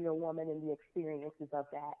 now you're a woman, and the experiences of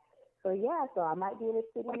that. So, so I might be in a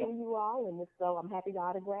city near you all, and if so, I'm happy to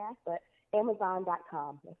autograph, but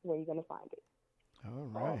Amazon.com, that's where you're going to find it. All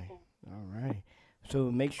right. All right.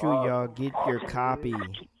 So make sure y'all get your copy.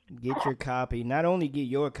 Get your copy. Not only get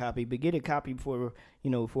your copy, but get a copy for,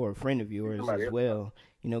 for a friend of yours as well.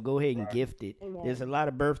 Go ahead and gift it. There's a lot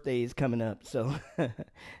of birthdays coming up, so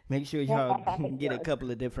make sure y'all get a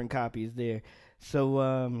couple of different copies there. So,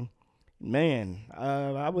 I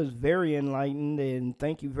was very enlightened, and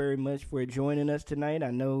thank you very much for joining us tonight.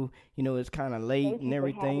 I know, it's kind of late and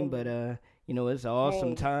everything, but, it's an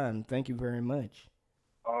awesome time. Thank you very much.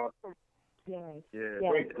 Awesome. Yes. Yeah.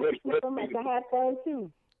 Great. So much. I had fun,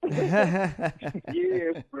 too. Yeah,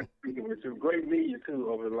 great meeting you too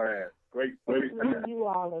over the line. Great meet you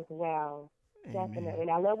all as well. Amen. Definitely. And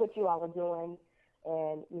I love what you all are doing.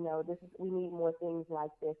 And we need more things like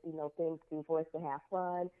this. Things for us to have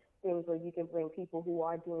fun. Things where you can bring people who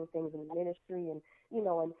are doing things in the ministry, and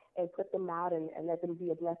and put them out and let them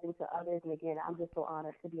be a blessing to others. And again, I'm just so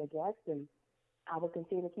honored to be a guest, and I will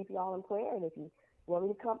continue to keep you all in prayer. And if you want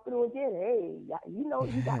me to come through again, hey, you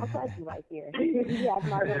got my question right here. You have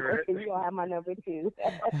my number, and you'll have my number too.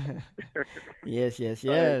 Yes.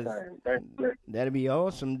 That'd be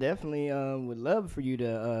awesome. Definitely would love for you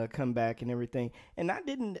to come back and everything. And I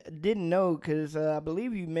didn't know, because I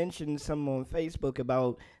believe you mentioned something on Facebook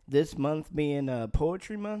about this month being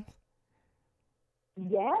Poetry Month.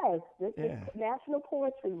 Yes, this is National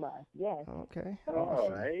Poetry Month. Yes. Okay.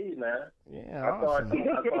 Awesome. Hey, now. Yeah, awesome.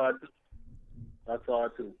 I saw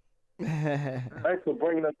it too. Thanks for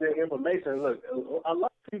bringing up that information. Look, a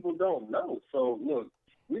lot of people don't know. So, look,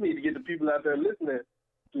 we need to get the people out there listening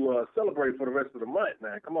to celebrate for the rest of the month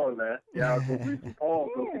now. Come on now. Y'all go read some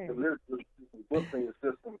poems, go get some lyrics, some books in your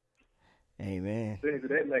system. Amen. Things of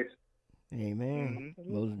that nature. Amen.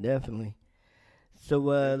 Mm-hmm. Most definitely. So,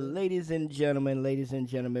 ladies and gentlemen,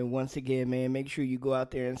 once again, man, make sure you go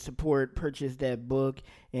out there and support, purchase that book,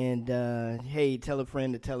 and, hey, tell a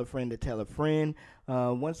friend to tell a friend to tell a friend.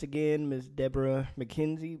 Once again, Ms. Deborah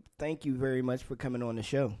McKenzie, thank you very much for coming on the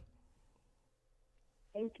show.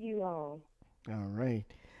 Thank you all. All right.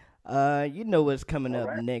 You know what's coming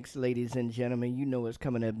up next, ladies and gentlemen. You know what's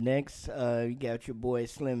coming up next. You got your boy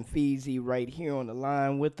Slim Feezy right here on the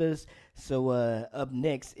line with us. So up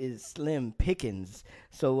next is Slim Pickens.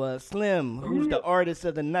 So Slim, who's the artist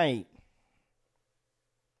of the night?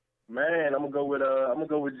 Man, I'm gonna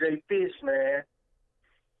go with Jay Fish, man.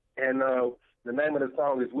 And the name of the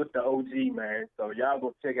song is With the OG, man. So y'all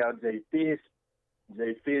go check out Jay Fish.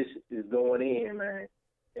 Jay Fish is going in, man.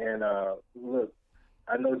 And look,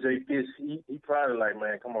 I know Jay Fish, he probably like,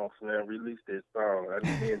 man, come on, Slim, release this song.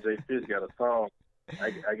 Me and Jay Fish got a song.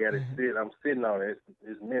 I got it I'm sitting on it.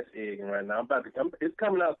 It's nest egging right now. It's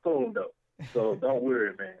coming out soon, though. So don't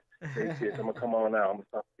worry, man. Jay Fish, I'm going to come on out. I'm going to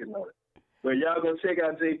start getting on it. But y'all go check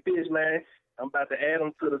out Jay Fish, man. I'm about to add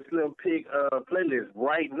him to the Slim Pick playlist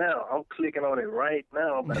right now. I'm clicking on it right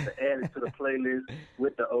now. I'm about to add it to the playlist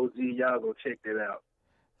with the OG. Y'all go check that out.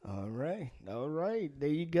 All right. There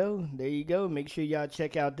you go. Make sure y'all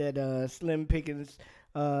check out that Slim Pickens,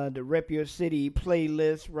 the Rep Your City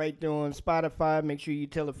playlist right there on Spotify. Make sure you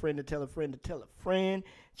tell a friend to tell a friend to tell a friend.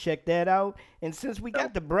 Check that out. And since we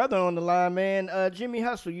got the brother on the line, man, Jimmy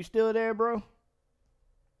Hustle, you still there, bro?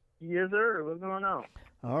 Yes, sir. What's going on?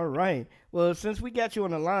 All right. Well, since we got you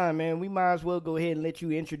on the line, man, we might as well go ahead and let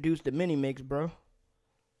you introduce the mini mix, bro.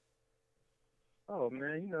 Oh,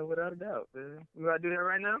 man, without a doubt, man. We got to do that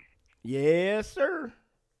right now? Yes, sir.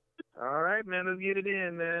 All right, man, let's get it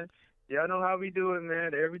in, man. Y'all know how we do it,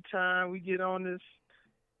 man. Every time we get on this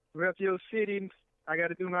Rep Your City, I got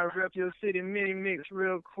to do my Rep Your City mini mix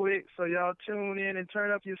real quick. So y'all tune in and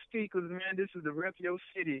turn up your speakers, man. This is the Rep Your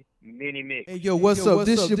City mini mix. Hey, yo, what's up?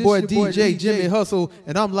 This your boy DJ Jimmy Hustle,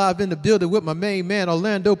 and I'm live in the building with my main man,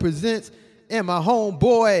 Orlando Presents, and my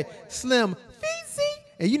homeboy, Slim Feezy.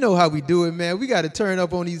 And you know how we do it, man. We got to turn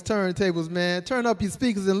up on these turntables, man. Turn up your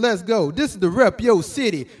speakers and let's go. This is the Rep Your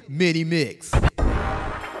City mini mix.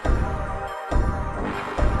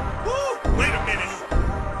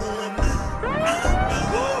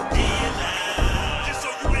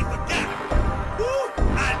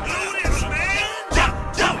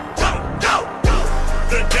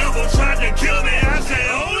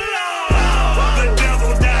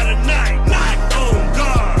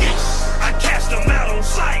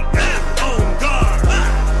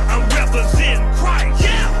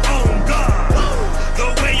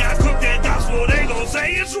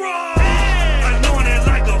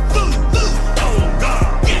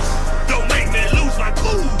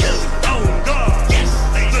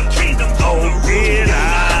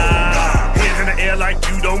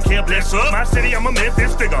 Bless up my city, I'm a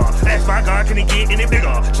Memphis figure. Ask my God, can he get any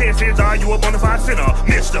bigger? Chances are you a bona fide sinner.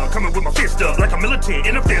 Mister, coming with my fist up like a militant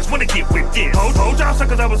in a fist. Wanna get with this? Told y'all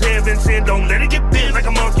suckers I was heaven sent. Don't let it get bent like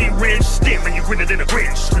a monkey wrench. Stem and you grin it in a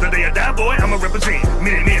grinch. To the day I die, boy, I'ma represent.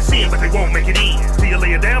 Many men sin, but they won't make it in. Till you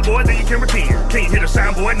lay it down, boy, then you can repent. Can't hit a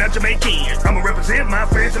sound, boy, not Jamaican. I'ma represent my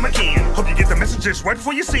friends and my kin. Hope you get the message just right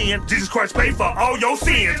before you sin. Jesus Christ paid for all your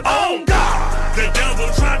sins. Oh God! The devil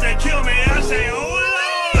tried to kill me, I say, oh Lord.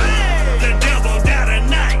 The devil died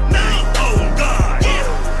tonight. Oh God,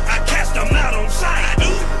 I cast him out on sight.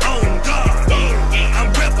 Oh God,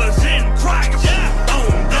 I'm representing Christ.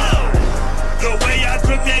 Oh God, the way I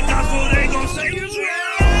took that gospel, they gon' say it's real.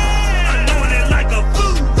 Anointed like a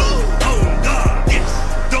fool. Oh God,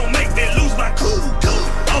 don't make me lose my cool.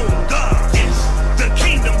 Oh God, the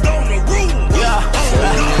kingdom gonna rule. Oh God,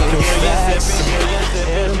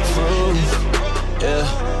 yeah.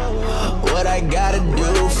 What I gotta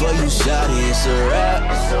do for you, shawty, it's a rap.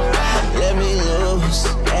 Let me loose,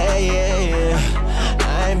 yeah.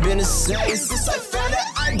 I ain't been the same since I found out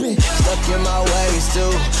I've been stuck in my ways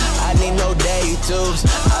too. I need no day twos.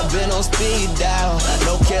 I've been on speed dial,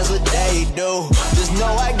 no cares what they do. Just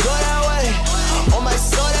know I go that way. On my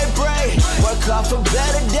soul they pray. Work hard for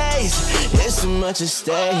better days. It's too much at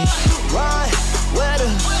stake. Run where the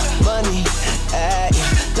money at.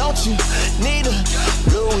 Don't you need a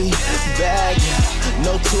Louis bag?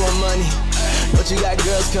 No tour money, but you got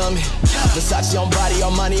girls coming. Versace on body,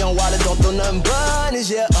 on money, on wallet, don't throw nothing bunnies,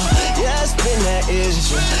 yeah. Yeah, it's been that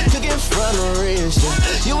issue. Cooking from the rich,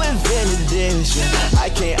 yeah. You invented this, yeah. I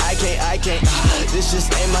can't. This just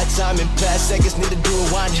ain't my time. In past seconds, need to do a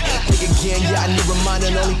wind. Think again, yeah, I need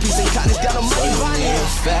reminding. Only peace and kindness got no money behind it.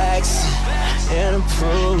 Facts and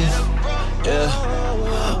proof, yeah.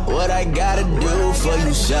 What I gotta do for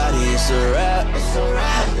you, shawty, it's a rap.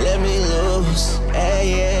 Let me loose,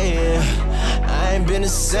 yeah. I ain't been the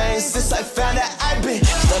same since I found out I've been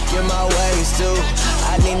stuck in my ways too.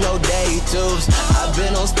 I need no day twos. I've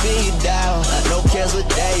been on speed dial, no cares what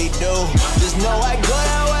they do. Just know I go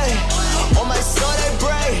that way. On my soul they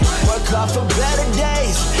pray. Work hard for better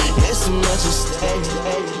days. It's too much at stake.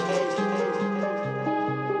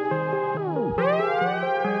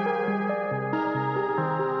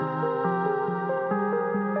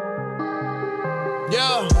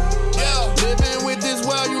 Yeah, living with this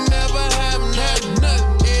world, you never have nothing.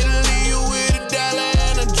 It'll leave you with $1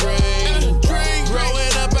 and a drink.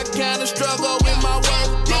 Growing up, I kinda struggle with my work,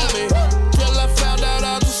 homie. Till I found out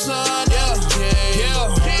I was the son of a king.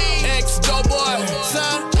 Ex-go boy,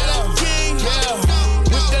 son of a king.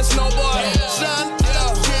 With that snowboy, son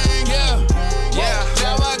of a king.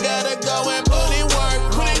 Now I gotta go and put in work,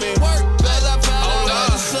 homie. Cause I found out I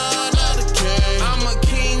was the son of the king. I'm a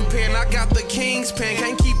kingpin, I got the king's pen.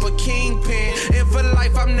 Can't keep a king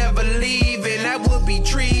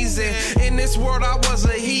this world I was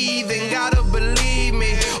a heathen, gotta believe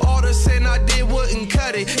me. All the sin I did wouldn't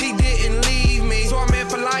cut it, he didn't leave me. So I'm in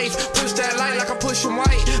for life, push that light like I'm pushing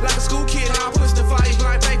white. Like a school kid, I push the fight.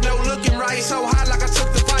 Blind faith, no looking right. So high like I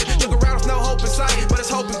took the fight. Look around, there's no hope in sight, but it's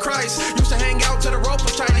hope in Christ. Used to hang out till the rope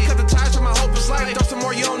was tight. Cut the ties from my hope is life. Throw some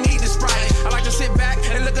more, you don't need the Sprite. I like to sit back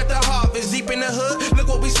and look at the harvest. Deep in the hood, look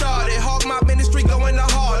what we started. Hog my ministry going the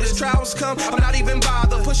hardest. Trials come, I'm not even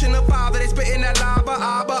bothered. Pushing the father, they spitting that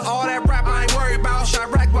lava. But all that rap I ain't worried about.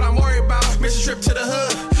 Chirac, what I'm worried about. Mission trip to the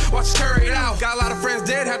hood, watch us carry it out. Got a lot of friends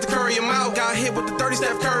dead, have to curry them out. Got hit with the 30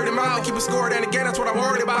 Steph curried him out. Keep a score, then again, that's what I'm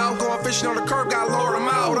worried about. Going fishing on the curb, gotta lower them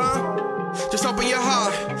out, huh? Just open your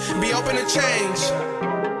heart, be open to change.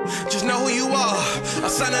 Just know who you are, a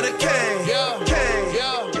son of the king. King.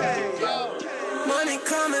 Money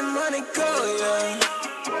coming, money go, yeah.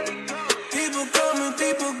 People coming,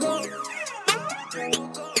 people go.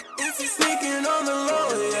 If you're sneaking on the low,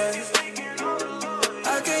 yeah,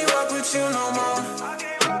 I can't rock with you no more.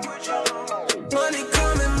 Money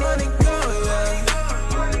coming, money go, yeah.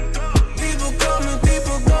 People coming,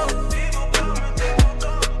 people go.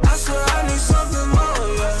 I swear I need something more,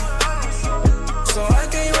 yeah. So I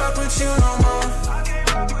can't rock with you no more.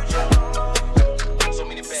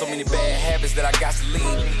 So many bad habits that I got to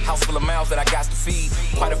leave. House full of mouths that I got to feed.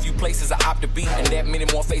 Quite a few places I opt to be, and that many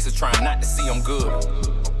more faces trying not to see I'm good.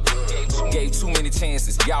 Gave too many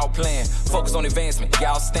chances, y'all playing. Focus on advancement,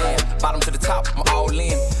 y'all stand. Bottom to the top, I'm all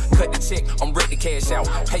in. Cut the check, I'm ready to cash out.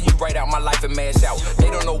 Pay you right out my life and mash out. They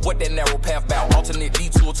don't know what that narrow path bout. Alternate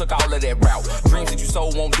detour took all of that route. Dreams that you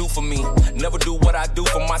sold won't do for me. Never do what I do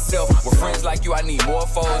for myself. With friends like you, I need more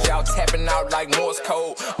foes. Y'all tapping out like Morse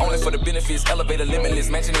code. Only for the benefits, elevator limitless.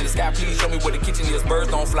 Mansion in the sky, please show me where the kitchen is. Birds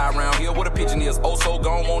don't fly around here, where the pigeon is. Oh so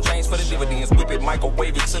gone, won't change for the dividends. Whip it,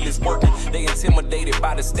 microwave it till it's working. They intimidated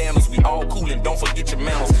by the standards. We all cool and don't forget your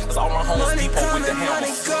manners. Cause all my homies keep on with the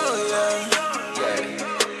hammers. Go, yeah.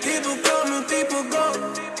 People coming, people go.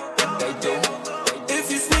 They do.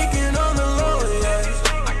 If you sneaking on the low, yeah,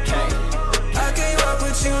 I can't rock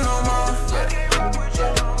with you no more.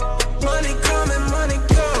 Money coming, money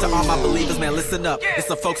go. To all my believers, man, listen up. It's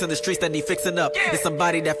some folks in the streets that need fixing up. It's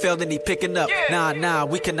somebody that failed and need picking up. Nah,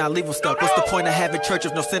 we cannot leave them stuck. What's the point of having church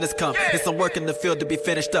if no sinners come? It's some work in the field to be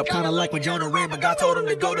finished up. Kinda like when Jonah ran, but God told him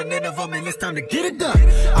to go to Nineveh, and it's time to get it done.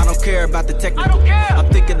 I don't care about the technical. I'm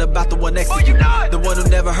thinking about the one next to you. The one who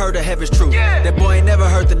never heard of heaven's truth. That boy ain't never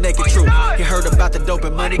heard the naked truth. He heard about the dope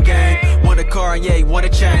and money game. Want a car and yeah, he want a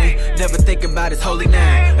chain. Never think about his holy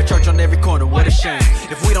name. A church on every corner, what a shame.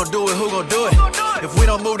 If we don't do it, who gon' do it? If we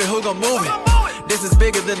don't move it, who gon' move it? This is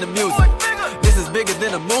bigger than the music. This is bigger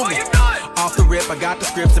than a movie. Off the rip, I got the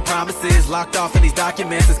scripts and promises locked off in these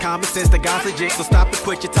documents. It's common sense, the God's legit. So stop and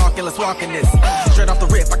quit your talking, let's walk in this. Straight off the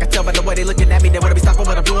rip, I can tell by the way they looking at me. They wanna be stopping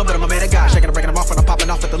what I'm doing, but I'm a man of God. Shaking and breaking them off when I'm popping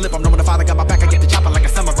off at the lip. I'm knowing the Father got my back, I get the chopper like a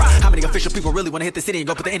samurai. How many official people really wanna hit the city and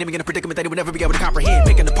go put the enemy in a predicament that he would never be able to comprehend?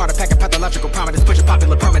 Making the part of packing pathological prominence, pushing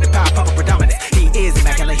popular permanent power, proper predominance. He is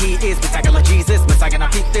immaculate, he is spectacular Jesus. Messiah, I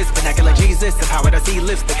peep this, vernacular Jesus. The power does he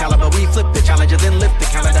lifts the caliber, we flip the challenger, then lift the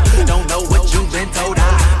calendar. Don't know what you've been told,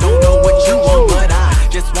 I don't know what you want, but I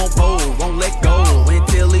just won't bold, won't let go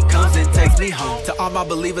until he comes and takes me home. To all my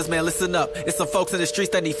believers, man, listen up. It's some folks in the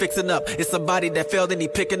streets that need fixing up. It's somebody that failed and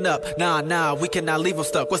need picking up. Nah, we cannot leave them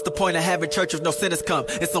stuck. What's the point of having church if no sinners come?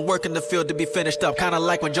 It's some work in the field to be finished up. Kinda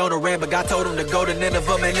like when Jonah ran, but God told him to go to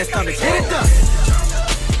Nineveh, man, it's time to get it done.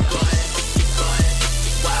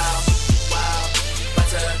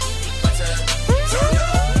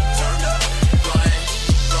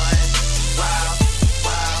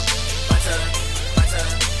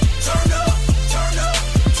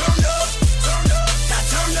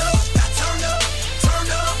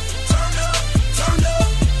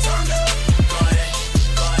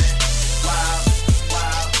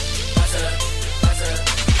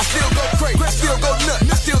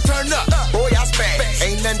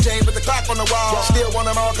 On the wall. Still want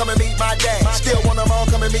them all come and meet my dad. Still want them all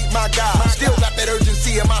come and meet my God. Still got that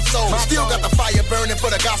urgency in my soul. Still got the fire burning for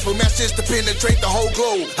the gospel message to penetrate the whole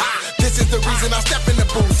globe. This is the reason I step in the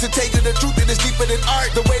booth to tell you the truth. It is deeper than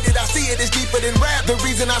art. The way that I see it is deeper than rap. The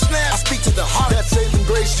reason I snap, I speak to the heart. That saving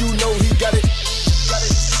grace, you know he got it.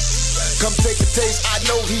 Come take a taste. I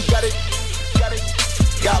know he got it.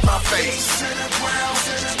 Got my face. In the ground,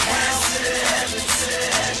 in the heavens,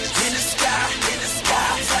 in the sky,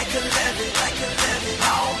 like a levy, like a levy.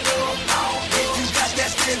 I don't know if you got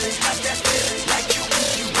that feeling, like you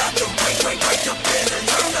got the break the feeling.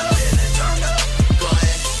 Turn up,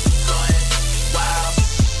 going, wow,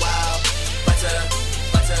 butter.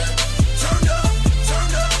 Turn up,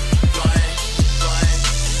 going,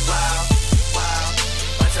 wow,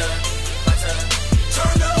 butter.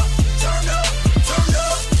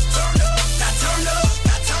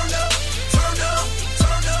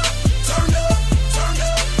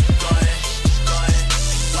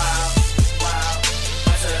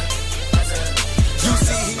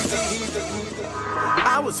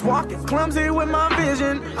 was walking clumsy with my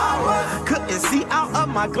vision. Couldn't see out of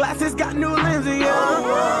my glasses, got new lenses,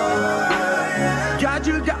 yeah. God,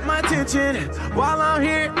 you got my attention while I'm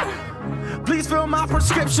here. Please fill my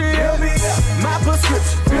prescription. Fill me up. My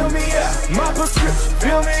prescription. Fill me up. My prescription.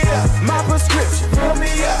 Fill me up. My prescription. Fill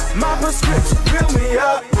me up. My prescription. Fill me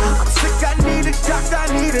up. I'm sick, I need a doctor, I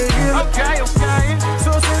need a healer. Okay.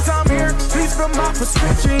 So since I'm here, please fill my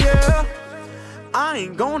prescription, yeah. I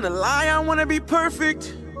ain't gonna lie, I wanna be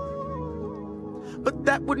perfect, but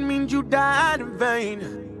that would mean you died in vain.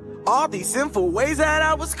 All these sinful ways that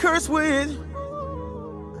I was cursed with,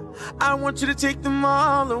 I want you to take them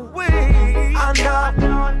all away. I'm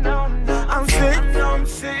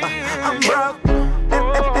sick, I'm broke,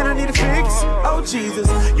 and I need a fix. Oh Jesus,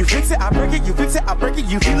 you fix it, I break it, you fix it, I break it,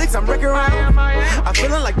 you Felix, I'm breaking right. I'm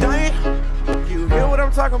feeling like dying. You hear what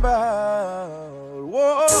I'm talking about?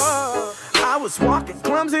 Whoa. I was walking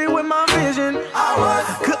clumsy with my vision.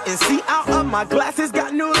 Couldn't see out of my glasses,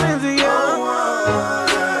 got new lenses,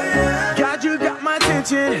 yeah. God, you got my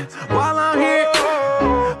attention while I'm here.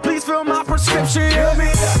 Please fill my prescription. Fill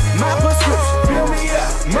me up. My prescription. Fill me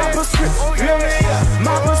up. My prescription. Fill me up.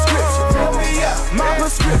 My prescription. Fill me up. My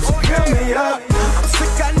prescription. Fill me up. I'm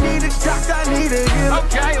sick, I need a doctor, I need a healer.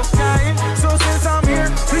 Okay. So since I'm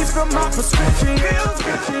here, please fill my prescription. Feels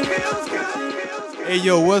good. Hey,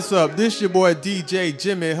 yo, what's up? This your boy DJ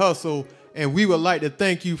Jimmy Hustle, and we would like to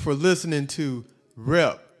thank you for listening to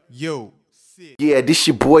Rep Yo City. Yeah, this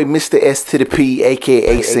your boy Mr. S to the P,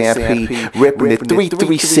 aka Sam P, repping the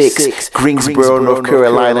 336 Greensboro, North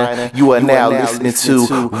Carolina. You are now listening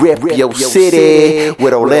to Rep Yo City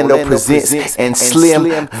with Orlando Presents and Slim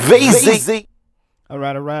VZ. All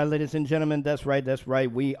right, ladies and gentlemen, that's right.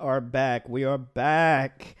 We are back.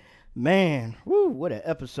 Man, woo, what an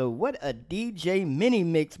episode. What a DJ mini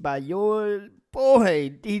mix by your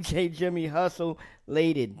boy, DJ Jimmy Hustle.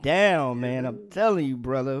 Laid it down, man. I'm telling you,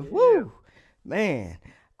 brother. Woo, man.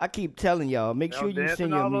 I keep telling y'all, make sure you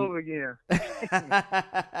send your all over again.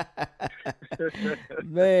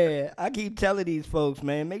 Man, I keep telling these folks,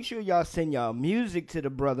 man, make sure y'all send y'all music to the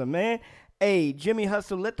brother, man. Hey, Jimmy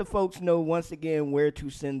Hustle, let the folks know once again where to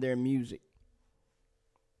send their music.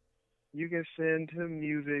 You can send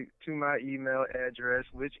music to my email address,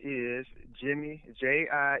 which is Jimmy, Jimmie,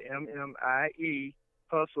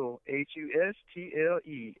 Hustle, HUSTLE,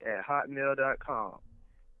 @hotmail.com.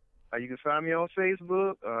 You can find me on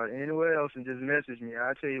Facebook or anywhere else and just message me.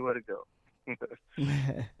 I'll tell you where to go.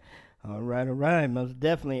 All right. Most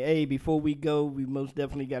definitely. Hey, before we go, we most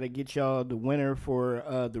definitely got to get y'all the winner for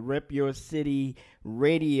the Rep Your City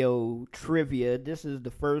radio trivia. This is the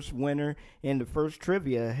first winner in the first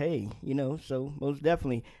trivia. Hey, so most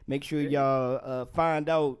definitely make sure y'all find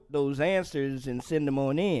out those answers and send them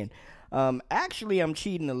on in. Actually, I'm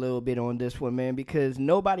cheating a little bit on this one, man, because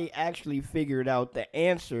nobody actually figured out the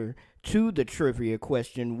answer to the trivia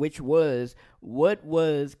question, which was, what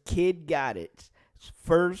was Kid Gottit's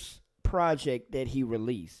first project that he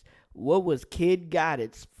released? What was Kid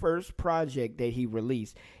Gottit's first project that he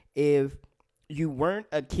released? If you weren't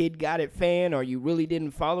a Kid Gottit fan or you really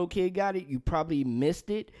didn't follow Kid Gottit, you probably missed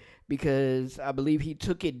it because I believe he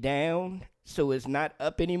took it down, so it's not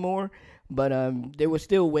up anymore. But there were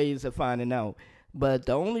still ways of finding out. But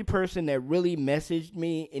the only person that really messaged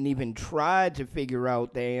me and even tried to figure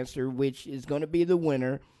out the answer, which is going to be the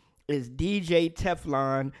winner, is DJ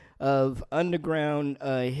Teflon of Underground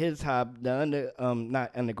His Hop, Underground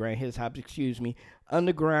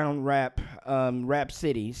Rap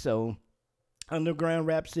City. So Underground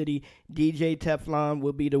Rap City, DJ Teflon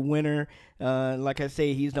will be the winner. Like I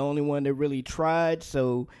say, he's the only one that really tried.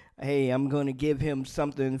 So hey, I'm going to give him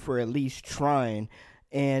something for at least trying.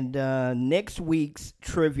 And next week's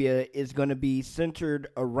trivia is going to be centered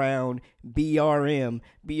around BRM.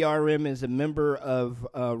 BRM is a member of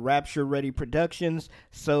Rapture Ready Productions.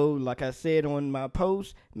 So, like I said on my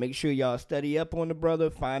post, make sure y'all study up on the brother,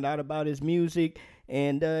 find out about his music,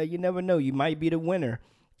 and you never know, you might be the winner.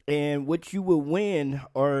 And what you will win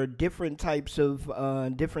are different types of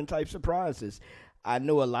prizes. I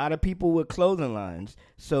know a lot of people with clothing lines.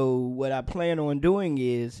 So what I plan on doing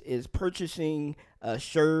is purchasing a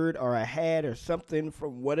shirt or a hat or something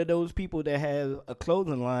from one of those people that have a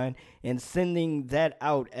clothing line and sending that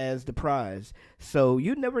out as the prize. So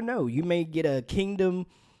you never know. You may get a Kingdom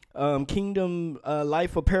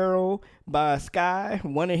Life apparel by Sky,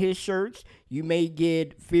 one of his shirts. You may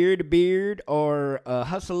get Fear the Beard or a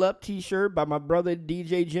Hustle Up t-shirt by my brother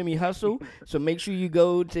DJ Jimmy Hustle. So make sure you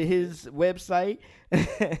go to his website.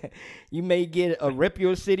 You may get a Rep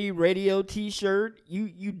Your City radio t-shirt.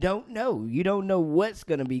 You don't know. You don't know what's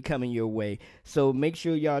going to be coming your way. So make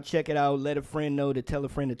sure y'all check it out. Let a friend know to tell a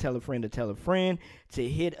friend to tell a friend to tell a friend to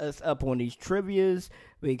hit us up on these trivias,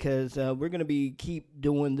 because we're going to be keep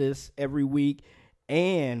doing this every week.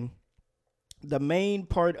 And the main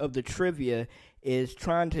part of the trivia is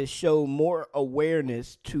trying to show more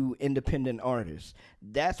awareness to independent artists.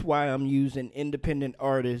 That's why I'm using independent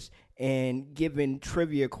artists and giving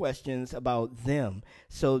trivia questions about them.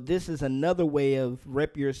 So this is another way of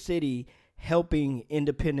Rep Your City helping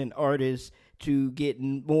independent artists to get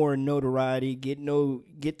more notoriety,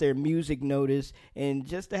 get their music noticed, and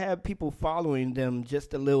just to have people following them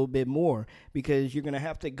just a little bit more, because you're going to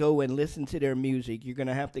have to go and listen to their music. You're going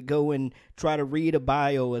to have to go and try to read a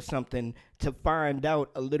bio or something to find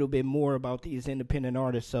out a little bit more about these independent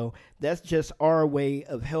artists. So that's just our way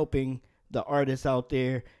of helping the artists out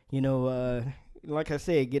there, like I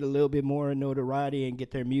said, get a little bit more notoriety and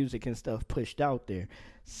get their music and stuff pushed out there.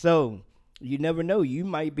 So you never know. You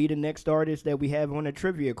might be the next artist that we have on a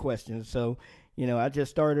trivia question. So, I just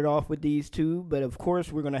started off with these two, but of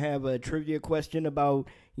course we're going to have a trivia question about,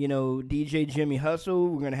 DJ Jimmy Hustle.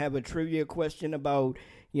 We're going to have a trivia question about,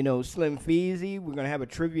 Slim Feezy. We're going to have a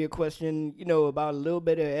trivia question, about a little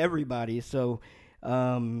bit of everybody. So,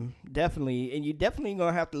 definitely, and you definitely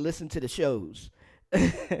going to have to listen to the shows.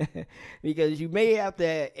 Because you may have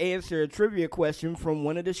to answer a trivia question from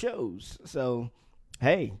one of the shows. So,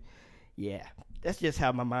 hey. Yeah, that's just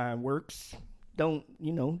how my mind works. Don't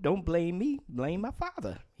blame me. Blame my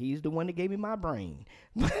father. He's the one that gave me my brain.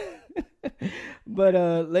 But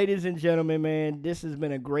ladies and gentlemen, man, this has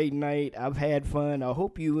been a great night. I've had fun. I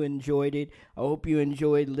hope you enjoyed it. I hope you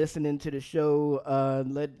enjoyed listening to the show.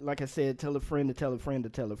 Like I said, tell a friend to tell a friend to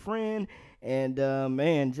tell a friend. And,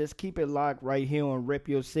 man, just keep it locked right here on Rep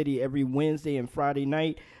Your City every Wednesday and Friday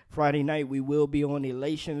night. Friday night, we will be on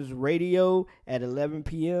Elations Radio at 11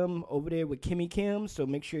 p.m. over there with Kimmy Kim. So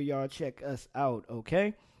make sure y'all check us out,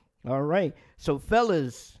 okay? All right. So,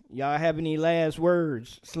 fellas, y'all have any last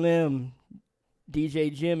words? Slim,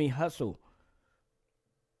 DJ Jimmy, Hustle.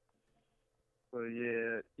 Well,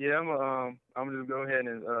 yeah. I'm just go ahead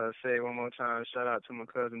and say one more time, shout out to my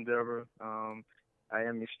cousin Deborah. I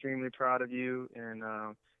am extremely proud of you, and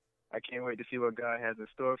I can't wait to see what God has in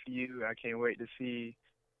store for you. I can't wait to see,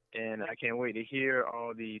 and I can't wait to hear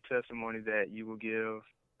all the testimonies that you will give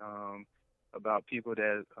about people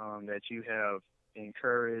that you have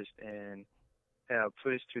encouraged and have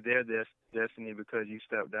pushed to their destiny because you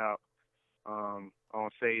stepped out on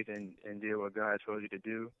faith and did what God told you to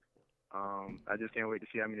do. I just can't wait to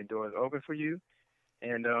see how many doors open for you,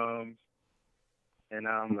 and I'm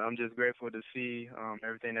just grateful to see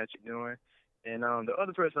everything that you're doing. And the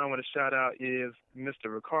other person I want to shout out is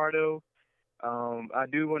Mr. Ricardo. I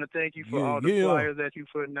do want to thank you for all the flyers that you're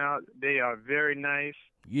putting out. They are very nice.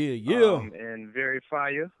 And very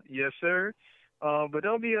fire. Yes, sir. But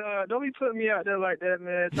don't be putting me out there like that,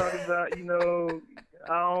 man. Talking about,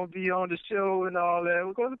 I don't be on the show and all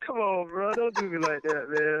that. Come on, bro. Don't do me like that,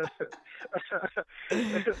 man.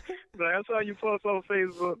 Like, I saw you post on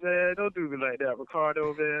Facebook, man. Don't do me like that,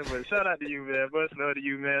 Ricardo, man. But shout out to you, man. Much love to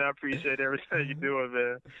you, man. I appreciate everything you're doing,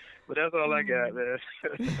 man. But that's all I got, man.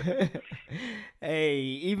 Hey,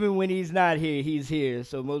 even when he's not here, he's here.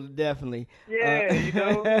 So most definitely. Yeah,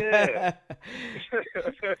 yeah.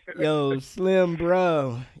 Yo, Slim,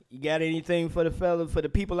 bro. You got anything for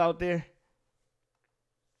the people out there?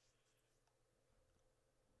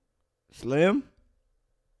 Slim?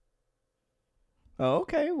 Oh,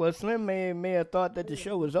 okay. Well, Slim may have thought that the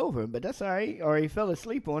show was over, but that's all right. Or he fell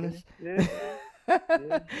asleep on us. Yeah.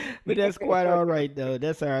 But that's quite all right, though.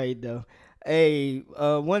 That's all right, though. Hey,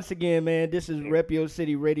 once again, man, this is Rep Your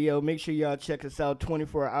City Radio. Make sure y'all check us out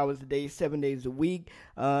 24 hours a day, 7 days a week.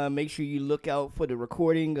 Make sure you look out for the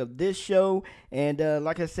recording of this show. And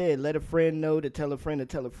like I said, let a friend know to tell a friend to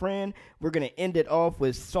tell a friend. We're going to end it off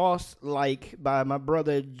with Sauce Like by my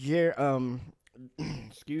brother,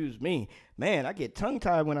 excuse me. Man, I get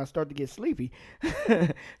tongue-tied when I start to get sleepy.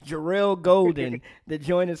 Jarrell Golden. The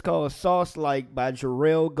joint is called Sauce Like by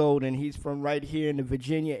Jarrell Golden. He's from right here in the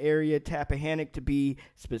Virginia area, Tappahannock to be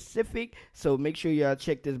specific. So make sure y'all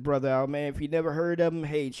check this brother out, man. If you never heard of him,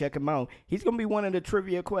 hey, check him out. He's going to be one of the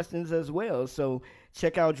trivia questions as well. So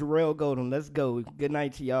check out Jarrell Golden. Let's go. Good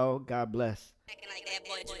night to y'all. God bless. Like that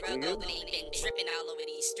boy drug ugly been dripping all over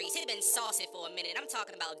these streets. He been saucy for a minute. I'm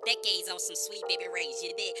talking about decades on some sweet baby rays.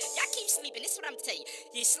 You dig? Y'all keep sleeping. This is what I'm telling you.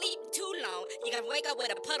 You sleep too long, you gotta wake up with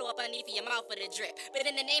a puddle up underneath your mouth for the drip. But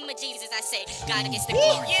in the name of Jesus, I say, God gets the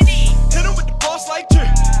glory. You dig? Hit him with the boss like drip.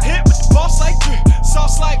 Hit with the boss like drip.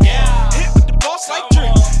 Sauce like hit with the boss like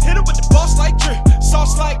drip. Hit him with the boss like drip.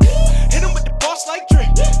 Sauce like hit him with the boss like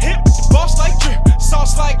drip. Hit with the boss like drip.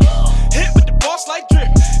 Sauce like hit with the boss like drip.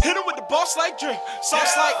 Hit him with the boss like drip.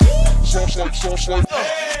 Sauce like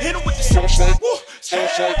hit him with the sauce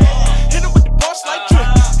like hit him with the boss like drip.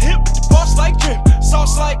 Hit with the boss like drip.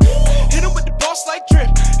 Sauce like hit him with the boss like drip.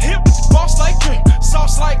 Hit with the boss like drip.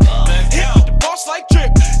 Sauce like hit with the boss like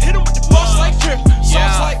drip. Hit him with the boss like drip.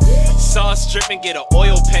 Sauce like sauce dripping, get an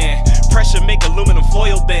oil pan. Pressure make aluminum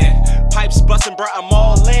foil band. Pipes bustin', bruh, I'm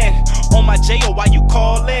all in. On my J.O., why you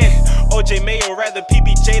callin'? OJ Mayo, rather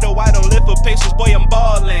PBJ, though I don't live for pictures, boy, I'm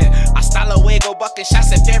ballin'. Hasta luego, bucking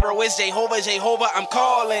shots at Pharaoh, it's Jehovah, I'm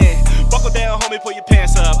callin'. Buckle down, homie, pull your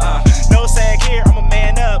pants up. No sag here, I'm a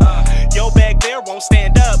man up. Yo, back there won't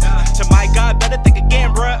stand up. To my God, better think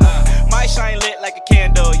again, bruh. My shine lit like a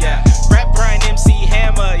candle, yeah. Rap grind, MC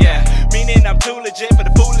Hammer, yeah. Meaning I'm too legit for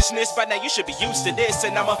the foolishness. By now you should be used to this,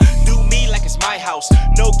 and I'ma do me like it's my house.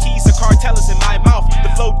 No keys or cartellers in my mouth. The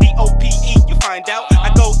flow D-O-P-E, you find out.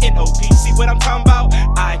 I go N-O-P, see what I'm talking about?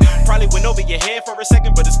 I probably went over your head for a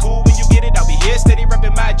second, but it's cool when you get it. I'll be here steady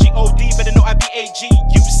repping my G-O-D, better know I be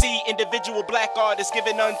A-G-U-C. Individual black artist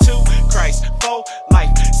given unto Christ for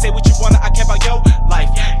life. Say what you wanna, I care about your life.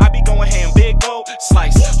 I be going ham, big gold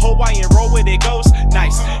slice. Hawaiian roll where it goes,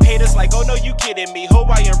 nice. Haters like, oh no, you kidding me.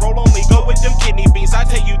 Hawaiian roll only go with them kidney beans. I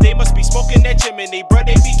tell you, they must be smoking that chimney. Bruh,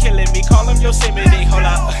 they be killing me, call them Yosemite. Hold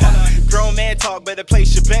up. Grown man talk, better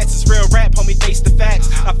place your bets. It's real rap, homie, face the facts.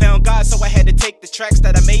 I found God, so I had to take the tracks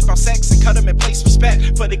that I made about sex and cut them and place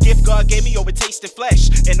respect for the gift God gave me over tasting flesh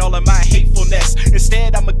and all of my hatefulness.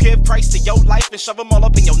 Instead, I'ma give Christ to your life and shove them all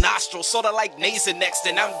up in your nostrils, sorta like Nasonex,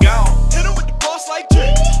 then I'm gone. Hit him with the boss like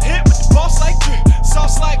drip. Hit with the boss like drip.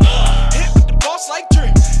 Sauce like hit with the boss like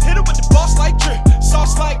drip. Hit him with the boss like drip.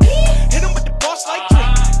 Sauce like hit him with the boss like drip.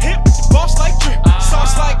 Hit with the boss like drip.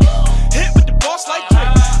 Sauce like hit with the boss like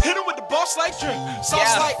drip. Hit him with the boss like drip.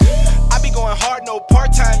 Sauce like I be going hard, no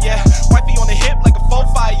part-time, yeah. Wifey on the hip like a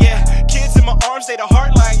 4-5, yeah. Kids in my arms, they the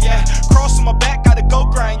hard line, yeah. Cross on my back, gotta go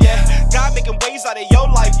grind, yeah. God making waves out of your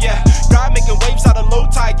life, yeah. God making waves out of low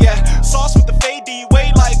tide, yeah. Sauce with the fade, D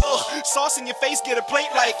way like, sauce in your face, get a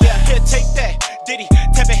plate like, yeah. Here, take that, Diddy,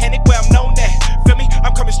 Tappahannock where I'm known at. Feel me?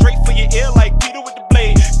 I'm coming straight for your ear like Peter with the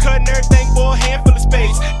blade. Cutting everything for a handful of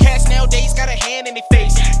space. Cats nowadays got a hand in their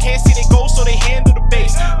face. Can't see they goals, so they handle the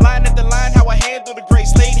base. Line at the line, how I handle the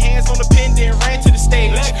grace. Laid hands on the pen, then ran to the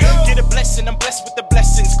stage. Get a blessing, I'm blessed with the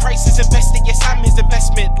blessings. Christ is invested, yes, I'm his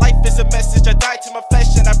investment. Life is a message, I die to my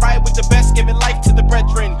flesh and I ride with the best, giving life to the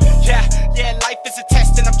brethren. Yeah, life is a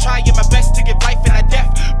test and I'm trying my best to give life and I death.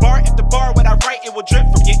 Bar after bar, when I write, it will drip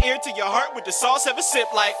from your ear to your heart with the sauce, have a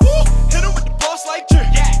sip like, hit him with the boss like drip.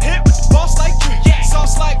 Hit with the boss like drip.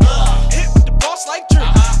 Sauce like hit with the boss like drip.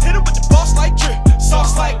 Hit him with the boss like drip.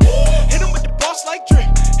 Sauce like hit him with the boss like drip.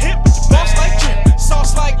 Hit with the boss like drip.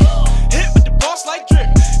 Sauce like hit with the boss like drip.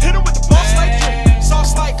 Hit him with the boss like drip.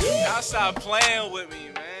 Sauce like y'all stop playing with me,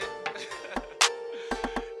 man.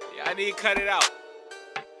 Yeah, I need to cut it out.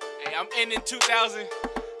 Hey, I'm ending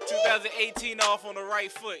 2018 off on the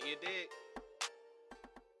right foot, you dig?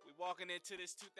 We walking into this 2000.